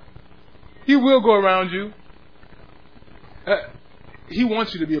 He will go around you. He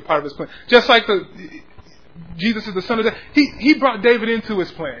wants you to be a part of his plan. Just like Jesus is the son of David. He brought David into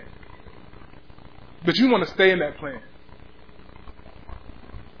his plan. But you want to stay in that plan.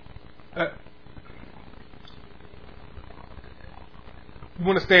 You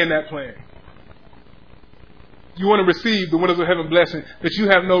want to stay in that plan. You want to receive the windows of heaven blessing that you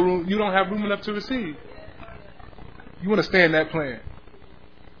have no room. You don't have room enough to receive. You want to stay in that plan.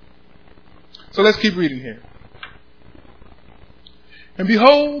 So let's keep reading here. And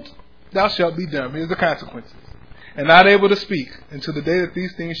behold, thou shalt be dumb. Here's the consequences. And not able to speak until the day that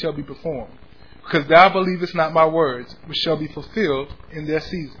these things shall be performed. Because thou believest not my words, which shall be fulfilled in their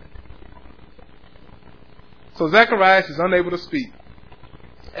season. So Zacharias is unable to speak,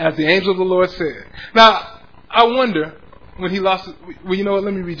 as the angel of the Lord said. Now, I wonder, when he lost it, well, you know what,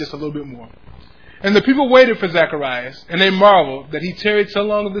 let me read just a little bit more. And the people waited for Zacharias, and they marveled that he tarried so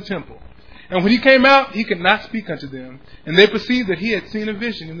long in the temple. And when he came out, he could not speak unto them. And they perceived that he had seen a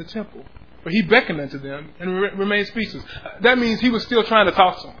vision in the temple. But he beckoned unto them and remained speechless. That means he was still trying to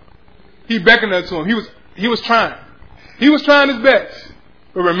talk to them. He beckoned unto him. He was trying. He was trying his best,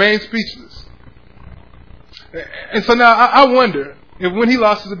 but remained speechless. And so now I wonder if when he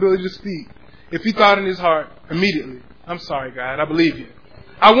lost his ability to speak, if he thought in his heart immediately, I'm sorry, God, I believe you.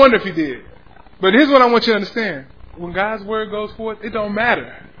 I wonder if he did. But here's what I want you to understand. When God's word goes forth, it don't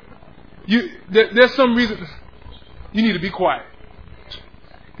matter. There's some reason you need to be quiet.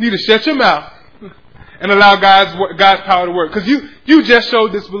 You need to shut your mouth and allow God's power to work. Because you just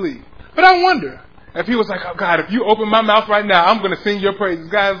showed disbelief. But I wonder if he was like, oh God, if you open my mouth right now, I'm going to sing your praises.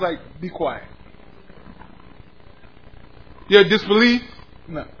 God's like, be quiet. Your disbelief?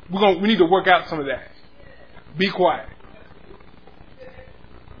 No. We need to work out some of that. Be quiet.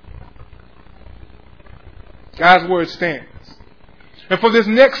 God's word stands. And for this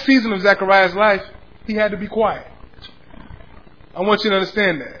next season of Zechariah's life, he had to be quiet. I want you to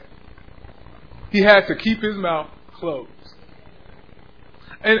understand that. He had to keep his mouth closed.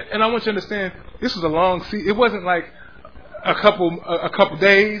 And I want you to understand, this was a long season. It wasn't like a couple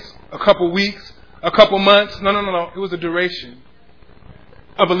days, a couple weeks, a couple months. No. It was a duration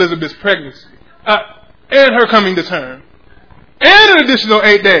of Elizabeth's pregnancy. And her coming to term. And an additional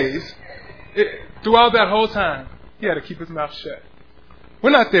 8 days. Throughout that whole time, he had to keep his mouth shut. We're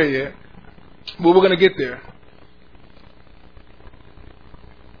not there yet, but we're going to get there.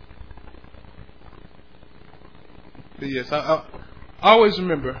 But yes, I always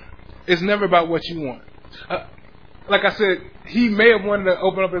remember, it's never about what you want. Like I said, he may have wanted to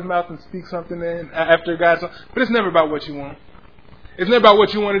open up his mouth and speak something in after God's, but it's never about what you want. It's never about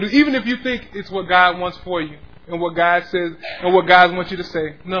what you want to do, even if you think it's what God wants for you and what God says and what God wants you to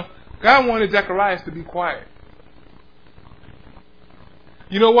say. No, God wanted Zacharias to be quiet.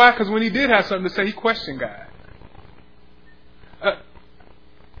 You know why? Because when he did have something to say, he questioned God.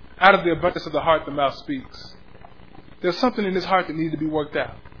 Out of the abundance of the heart, the mouth speaks. There's something in his heart that needed to be worked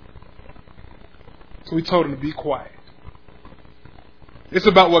out. So he told him to be quiet. It's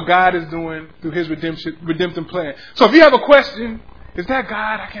about what God is doing through his redemptive plan. So if you have a question, is that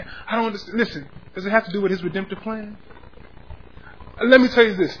God? I don't understand. Listen, does it have to do with his redemptive plan? Let me tell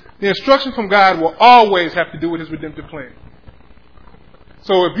you this. The instruction from God will always have to do with his redemptive plan.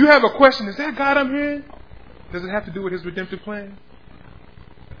 So if you have a question, is that God I'm hearing? Does it have to do with his redemptive plan?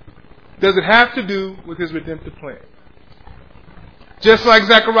 Does it have to do with his redemptive plan? Just like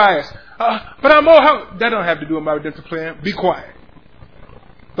Zacharias. But I'm old. That don't have to do with my redemptive plan. Be quiet.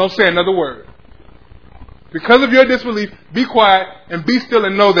 Don't say another word. Because of your disbelief, be quiet and be still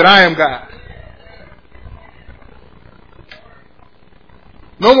and know that I am God.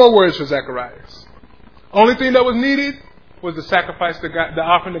 No more words for Zacharias. Only thing that was needed was the sacrifice that God, the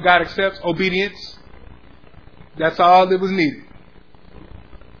offering that God accepts, obedience. That's all that was needed.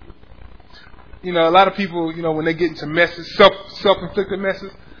 You know, a lot of people, you know, when they get into messes, self-inflicted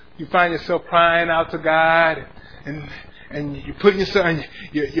messes, you find yourself crying out to God and you're putting yourself on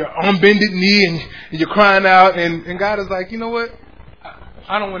your on bended knee and you're crying out and God is like, you know what?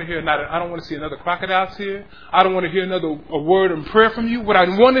 I don't want to hear I don't want to see another crocodile tear. I don't want to hear a word of prayer from you. What I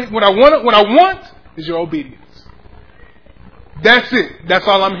want is your obedience. That's it. That's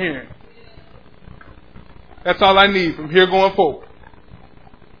all I'm hearing. That's all I need from here going forward.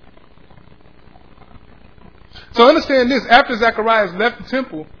 So understand this. After Zacharias left the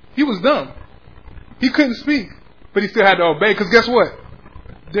temple, he was dumb. He couldn't speak, but he still had to obey. Because guess what?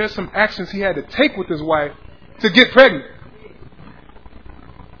 There's some actions he had to take with his wife to get pregnant.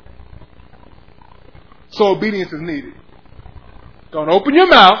 So obedience is needed. Don't open your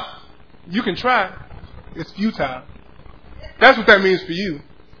mouth. You can try. It's futile. That's what that means for you.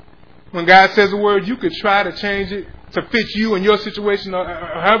 When God says a word, you could try to change it to fit you and your situation or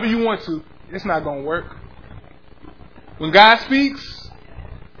however you want to. It's not going to work. When God speaks,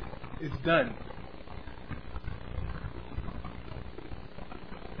 it's done.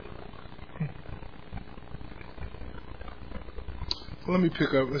 Let me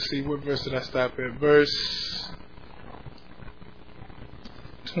pick up. Let's see. What verse did I stop at? Verse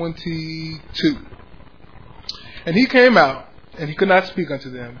 22. And he came out and he could not speak unto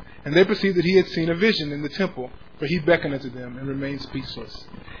them. And they perceived that he had seen a vision in the temple, for he beckoned unto them and remained speechless.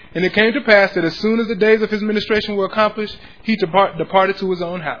 And it came to pass that as soon as the days of his ministration were accomplished, he departed to his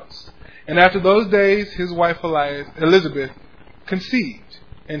own house. And after those days, his wife Elizabeth conceived,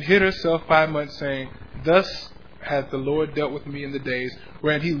 and hid herself 5 months, saying, Thus hath the Lord dealt with me in the days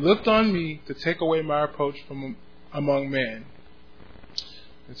wherein he looked on me to take away my reproach from among men.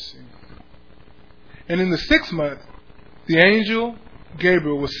 Let's see. And in the 6th month, the angel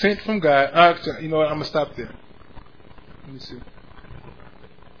Gabriel was sent from God. You know what? I'm going to stop there. Let me see.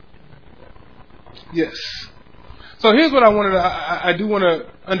 Yes. So here's what I wanted to, I do want to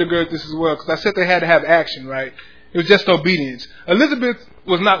undergird this as well, because I said they had to have action, right? It was just obedience. Elizabeth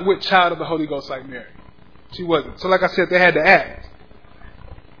was not with child of the Holy Ghost like Mary. She wasn't. So like I said, they had to act.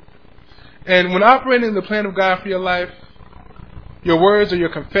 And when operating in the plan of God for your life, your words or your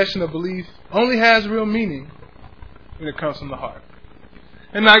confession of belief only has real meaning when it comes from the heart.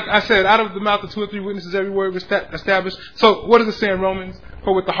 And like I said, out of the mouth of 2 or 3 witnesses, every word was established. So what does it say in Romans?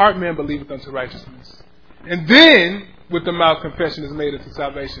 For with the heart man believeth unto righteousness. And then with the mouth confession is made unto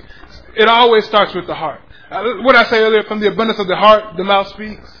salvation. It always starts with the heart. What I say earlier, from the abundance of the heart, the mouth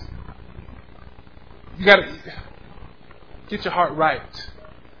speaks. You got to get your heart right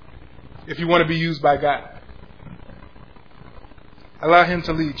if you want to be used by God. Allow him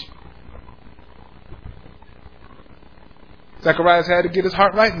to lead you. Zacharias had to get his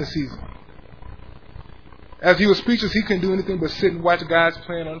heart right in the season. As he was speechless, he couldn't do anything but sit and watch God's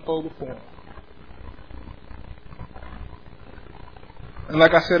plan unfold before him. And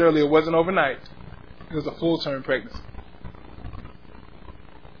like I said earlier, it wasn't overnight. It was a full-term pregnancy.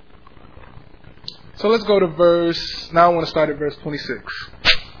 So let's go to now I want to start at verse 26.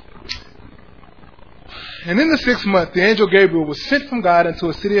 And in the 6th month, the angel Gabriel was sent from God into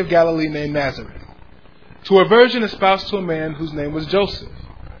a city of Galilee named Nazareth, to a virgin espoused to a man whose name was Joseph,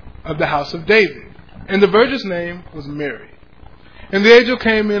 of the house of David. And the virgin's name was Mary. And the angel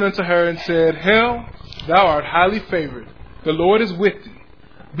came in unto her and said, Hail, thou art highly favored. The Lord is with thee.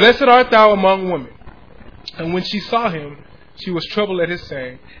 Blessed art thou among women. And when she saw him, she was troubled at his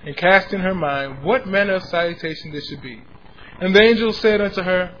saying, and cast in her mind what manner of salutation this should be. And the angel said unto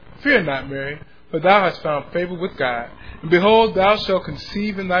her, Fear not, Mary, for thou hast found favor with God. And behold, thou shalt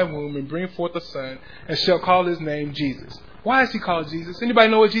conceive in thy womb, and bring forth a son, and shalt call his name Jesus. Why is he called Jesus? Anybody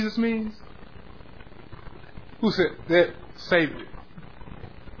know what Jesus means? Who said that? Savior.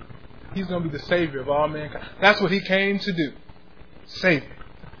 He's going to be the Savior of all mankind. That's what he came to do. Savior.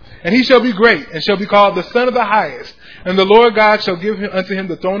 And he shall be great, and shall be called the Son of the Highest. And the Lord God shall give unto him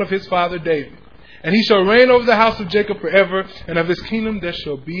the throne of his father David. And he shall reign over the house of Jacob forever, and of his kingdom there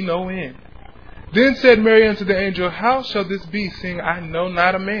shall be no end. Then said Mary unto the angel, How shall this be, seeing I know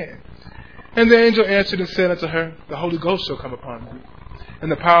not a man? And the angel answered and said unto her, The Holy Ghost shall come upon thee,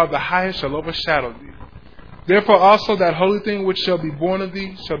 and the power of the Highest shall overshadow thee. Therefore also that holy thing which shall be born of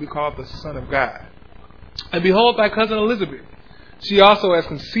thee shall be called the Son of God. And behold, thy cousin Elizabeth, she also has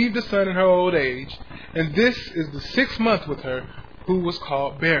conceived a son in her old age, and this is the 6th month with her, who was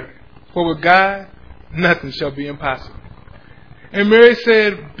called barren. For with God nothing shall be impossible. And Mary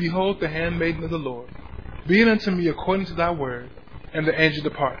said, Behold the handmaiden of the Lord, be it unto me according to thy word. And the angel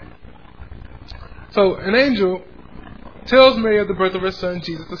departed. So an angel tells Mary of the birth of her son,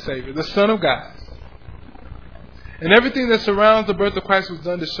 Jesus the Savior, the Son of God. And everything that surrounds the birth of Christ was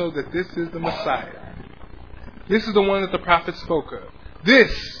done to show that this is the Messiah. This is the one that the prophet spoke of.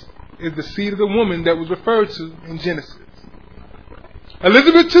 This is the seed of the woman that was referred to in Genesis.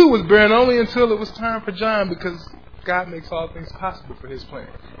 Elizabeth too was barren only until it was time for John, because God makes all things possible for his plan,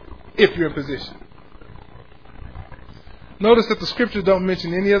 if you're in position. Notice that the scriptures don't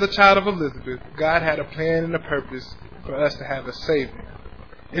mention any other child of Elizabeth. God had a plan and a purpose for us to have a Savior.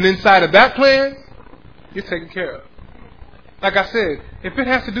 And inside of that plan, you're taken care of. Like I said, if it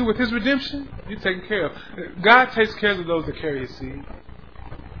has to do with his redemption, you're taken care of. God takes care of those that carry his seed.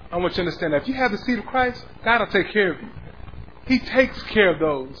 I want you to understand that if you have the seed of Christ, God will take care of you. He takes care of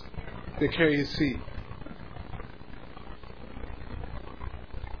those that carry his seed.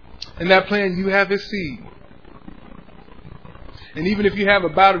 In that plan, you have his seed. And even if you have a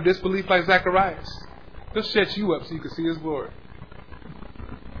bout of disbelief like Zacharias, he'll shut you up so you can see his glory.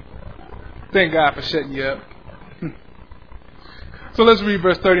 Thank God for shutting you up. So let's read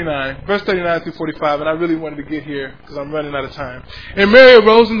verse 39. Verse 39 through 45. And I really wanted to get here because I'm running out of time. And Mary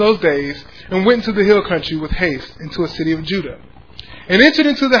arose in those days and went into the hill country with haste into a city of Judah. And entered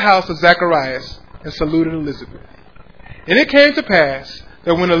into the house of Zacharias and saluted Elizabeth. And it came to pass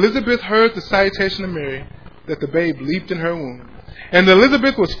that when Elizabeth heard the salutation of Mary, that the babe leaped in her womb. And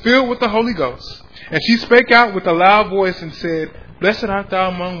Elizabeth was filled with the Holy Ghost. And she spake out with a loud voice and said, Blessed art thou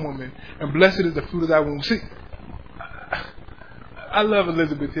among women, and blessed is the fruit of thy womb. See, I love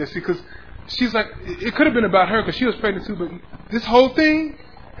Elizabeth here, because she's like, it could have been about her because she was pregnant too, but this whole thing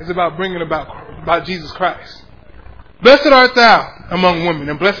is about bringing about Jesus Christ. Blessed art thou among women,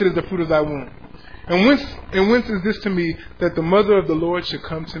 and blessed is the fruit of thy womb. And whence is this to me, that the mother of the Lord should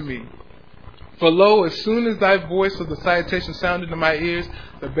come to me? For lo, as soon as thy voice of the salutation sounded in my ears,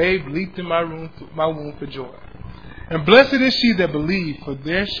 the babe leaped in my womb for joy. And blessed is she that believed, for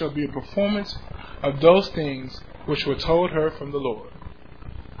there shall be a performance of those things which were told her from the Lord.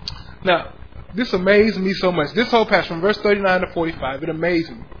 Now, this amazed me so much. This whole passage from verse 39 to 45, it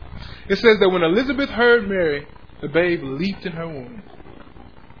amazed me. It says that when Elizabeth heard Mary, the babe leaped in her womb.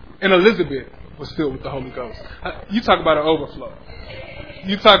 And Elizabeth was filled with the Holy Ghost. You talk about an overflow.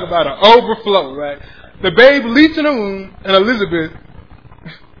 You talk about an overflow, right? The babe leaped in her womb, and Elizabeth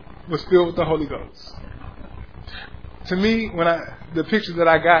was filled with the Holy Ghost. To me, the picture that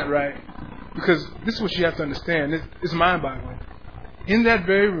I got, right, because this is what you have to understand. It's mind-boggling. In that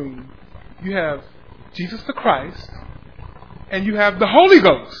very room, you have Jesus the Christ, and you have the Holy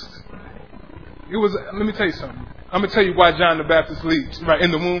Ghost. Let me tell you something. I'm going to tell you why John the Baptist leaped right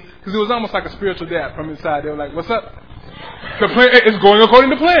in the womb, because it was almost like a spiritual dad from inside. They were like, what's up? The plan is going according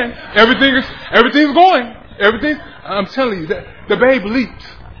to plan. Everything's going. I'm telling you, that the babe leaped.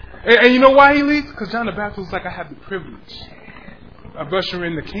 And you know why he leaped? Because John the Baptist was like, I have the privilege of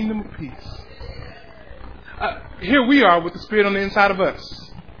ushering in the kingdom of peace. Here we are with the Spirit on the inside of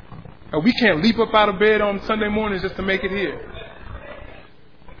us. We can't leap up out of bed on Sunday mornings just to make it here.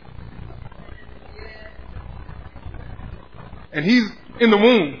 And he's in the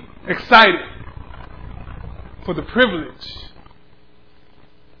womb, excited for the privilege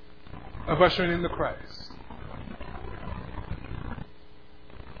of ushering in the Christ.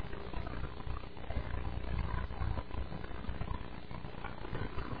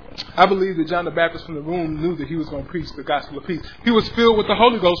 I believe that John the Baptist from the womb knew that he was going to preach the gospel of peace. He was filled with the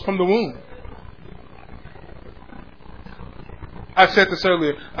Holy Ghost from the womb. I said this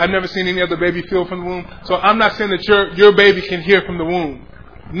earlier. I've never seen any other baby filled from the womb. So I'm not saying that your baby can hear from the womb.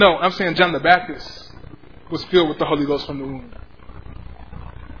 No, I'm saying John the Baptist was filled with the Holy Ghost from the womb.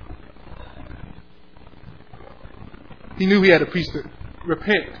 He knew he had to preach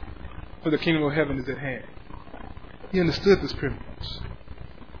repent, for the kingdom of heaven is at hand. He understood this privilege.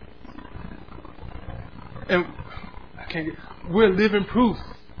 And we're living proof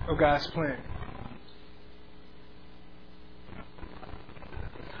of God's plan.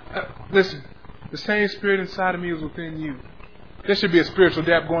 Listen, the same spirit inside of me is within you. There should be a spiritual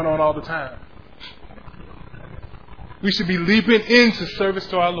dap going on all the time. We should be leaping into service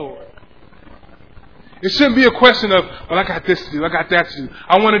to our Lord. It shouldn't be a question of, well, I got this to do, I got that to do.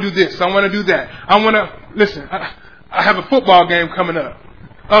 I want to do this, I want to do that. I have a football game coming up.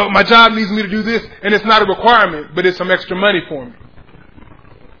 Oh, my job needs me to do this, and it's not a requirement, but it's some extra money for me.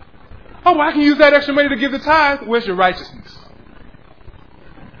 Oh, well, I can use that extra money to give the tithe. Where's your righteousness?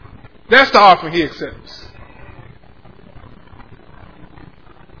 That's the offering he accepts.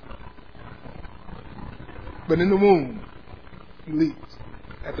 But in the womb, he leaped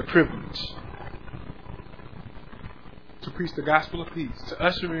at the privilege to preach the gospel of peace, to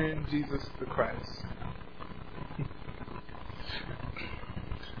usher in Jesus the Christ.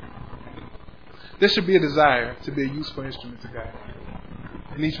 There should be a desire to be a useful instrument to God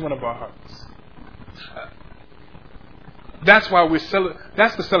in each one of our hearts. That's why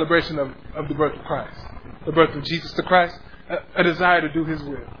that's the celebration of the birth of Christ, the birth of Jesus the Christ, a desire to do His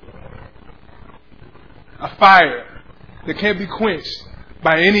will. A fire that can't be quenched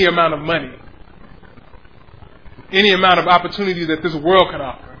by any amount of money, any amount of opportunity that this world can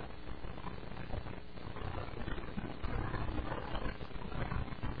offer.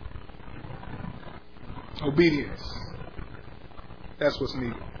 Obedience. That's what's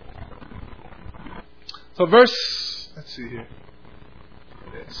needed. So let's see here.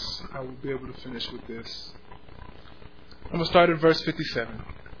 Yes, I will be able to finish with this. I'm going to start at verse 57.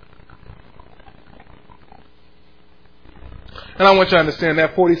 And I want you to understand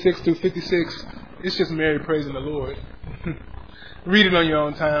that 46 through 56, it's just Mary praising the Lord. Read it on your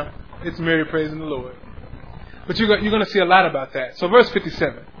own time. It's Mary praising the Lord. But you're going to see a lot about that. So verse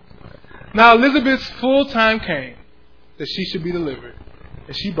 57. Now Elizabeth's full time came that she should be delivered,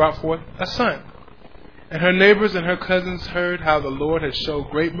 and she brought forth a son. And her neighbors and her cousins heard how the Lord had showed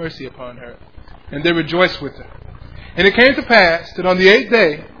great mercy upon her, and they rejoiced with her. And it came to pass that on the 8th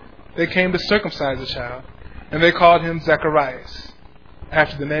day they came to circumcise the child, and they called him Zacharias,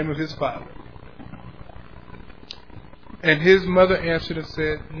 after the name of his father. And his mother answered and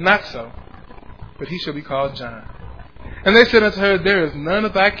said, Not so, but he shall be called John. And they said unto her, There is none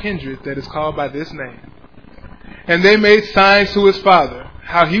of thy kindred that is called by this name. And they made signs to his father,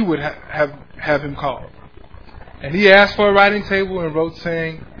 how he would have him called. And he asked for a writing table and wrote,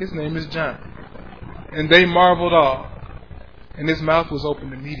 saying, His name is John. And they marveled all. And his mouth was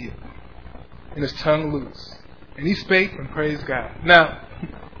opened immediately, and his tongue loose. And he spake and praised God. Now,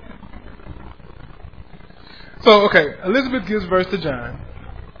 Elizabeth gives birth to John.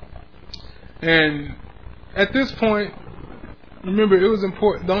 And at this point, remember, it was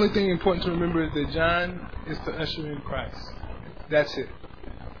important. The only thing important to remember is that John is to usher in Christ. That's it.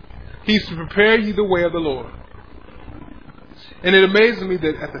 He's to prepare you the way of the Lord. And it amazes me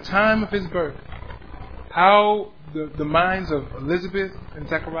that at the time of his birth, how the minds of Elizabeth and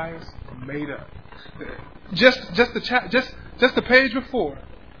Zacharias are made up. Just the page before,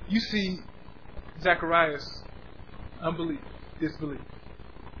 you see Zacharias' unbelief, disbelief.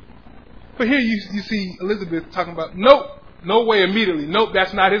 But here you see Elizabeth talking about, nope, no way, immediately. Nope,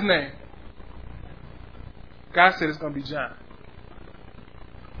 that's not his name. God said it's going to be John.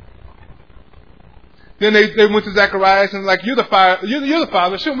 Then they went to Zacharias and like, you're the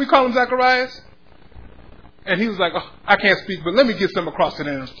father. Shouldn't we call him Zacharias? And he was like, oh, I can't speak, but let me get something across to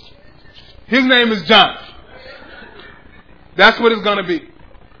them. His name is John. That's what it's going to be.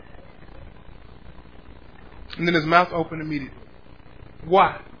 And then his mouth opened immediately.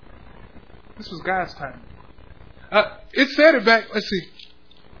 Why? This was God's time. It said it back, let's see,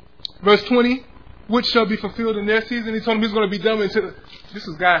 verse 20, which shall be fulfilled in their season. He told him he's going to be done until this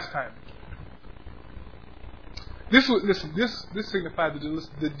is God's time. This signified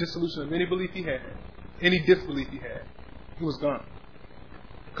the dissolution of any belief he had, any disbelief he had. It was gone.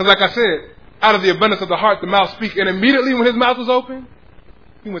 Because like I said, out of the abundance of the heart, the mouth speaks. And immediately when his mouth was open,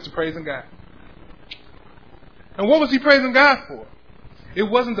 he went to praising God. And what was he praising God for? It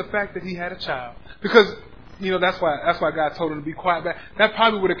wasn't the fact that he had a child. Because, that's why God told him to be quiet. That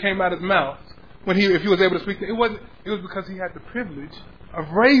probably would have came out of his mouth if he was able to speak. It was because he had the privilege of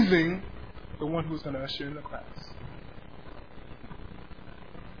raising the one who was going to usher in the class.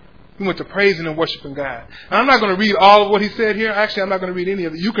 He went to praising and worshiping God. Now, I'm not going to read all of what he said here. Actually, I'm not going to read any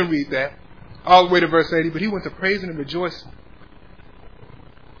of it. You can read that all the way to verse 80. But he went to praising and rejoicing.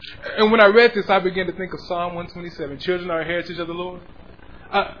 And when I read this, I began to think of Psalm 127. Children are a heritage of the Lord.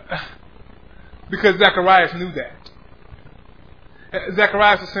 Because Zacharias knew that.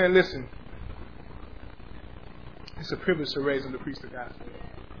 Zacharias was saying, listen, it's a privilege to raise and to preach the gospel.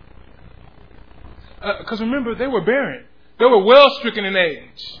 Because remember, they were barren. They were well stricken in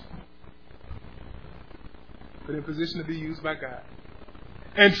age. But in position to be used by God.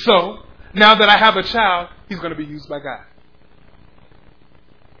 And so, now that I have a child, he's going to be used by God.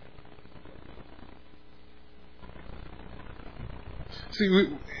 See,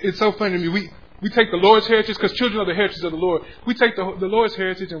 it's so funny to me. We take the Lord's heritage, because children are the heritage of the Lord. We take the Lord's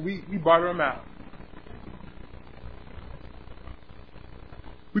heritage and we barter them out.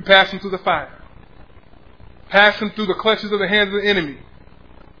 We pass them through the fire. Pass them through the clutches of the hands of the enemy.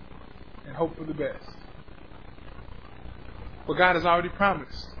 And hope for the best. But God has already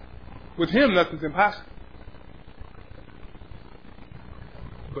promised. With him, nothing's impossible.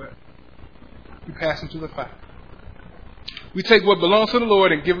 But we pass them through the fire. We take what belongs to the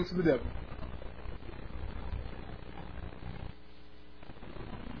Lord and give it to the devil.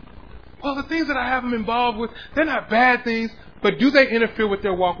 Well, the things that I have them involved with, they're not bad things, but do they interfere with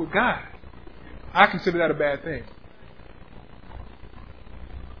their walk with God? I consider that a bad thing.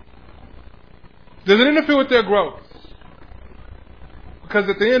 Does it interfere with their growth? Because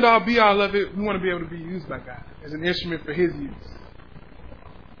at the end all be all of it, we want to be able to be used by God as an instrument for his use.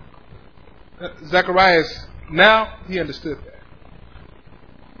 Zacharias, now he understood that.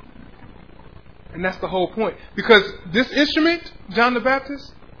 And that's the whole point. Because this instrument, John the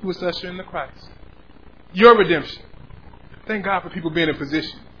Baptist, he was ushering the Christ. Your redemption. Thank God for people being in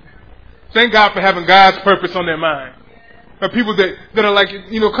position. Thank God for having God's purpose on their mind. Or people that are like,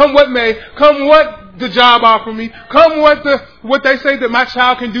 come what may, come what the job offer me, come what they say that my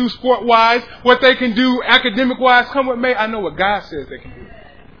child can do sport-wise, what they can do academic-wise, come what may, I know what God says they can do.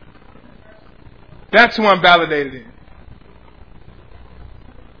 That's who I'm validated in.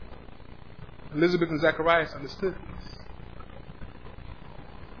 Elizabeth and Zacharias understood this.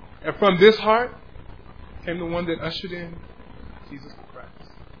 And from this heart came the one that ushered in Jesus Christ.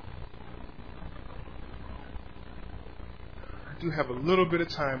 I do have a little bit of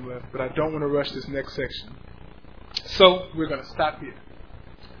time left, but I don't want to rush this next section. So we're going to stop here.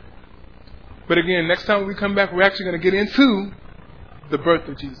 But again, next time we come back, we're actually going to get into the birth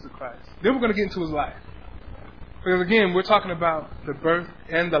of Jesus Christ. Then we're going to get into his life. Because again, we're talking about the birth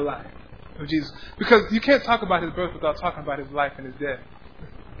and the life of Jesus. Because you can't talk about his birth without talking about his life and his death.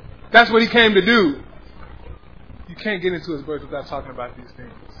 That's what he came to do. You can't get into his birth without talking about these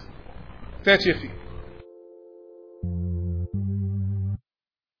things. Stand to your feet.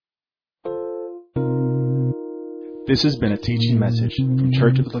 This has been a teaching message from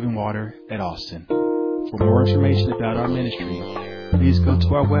Church of the Living Water at Austin. For more information about our ministry, please go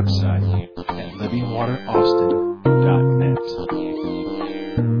to our website at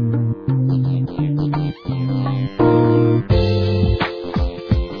livingwateraustin.net.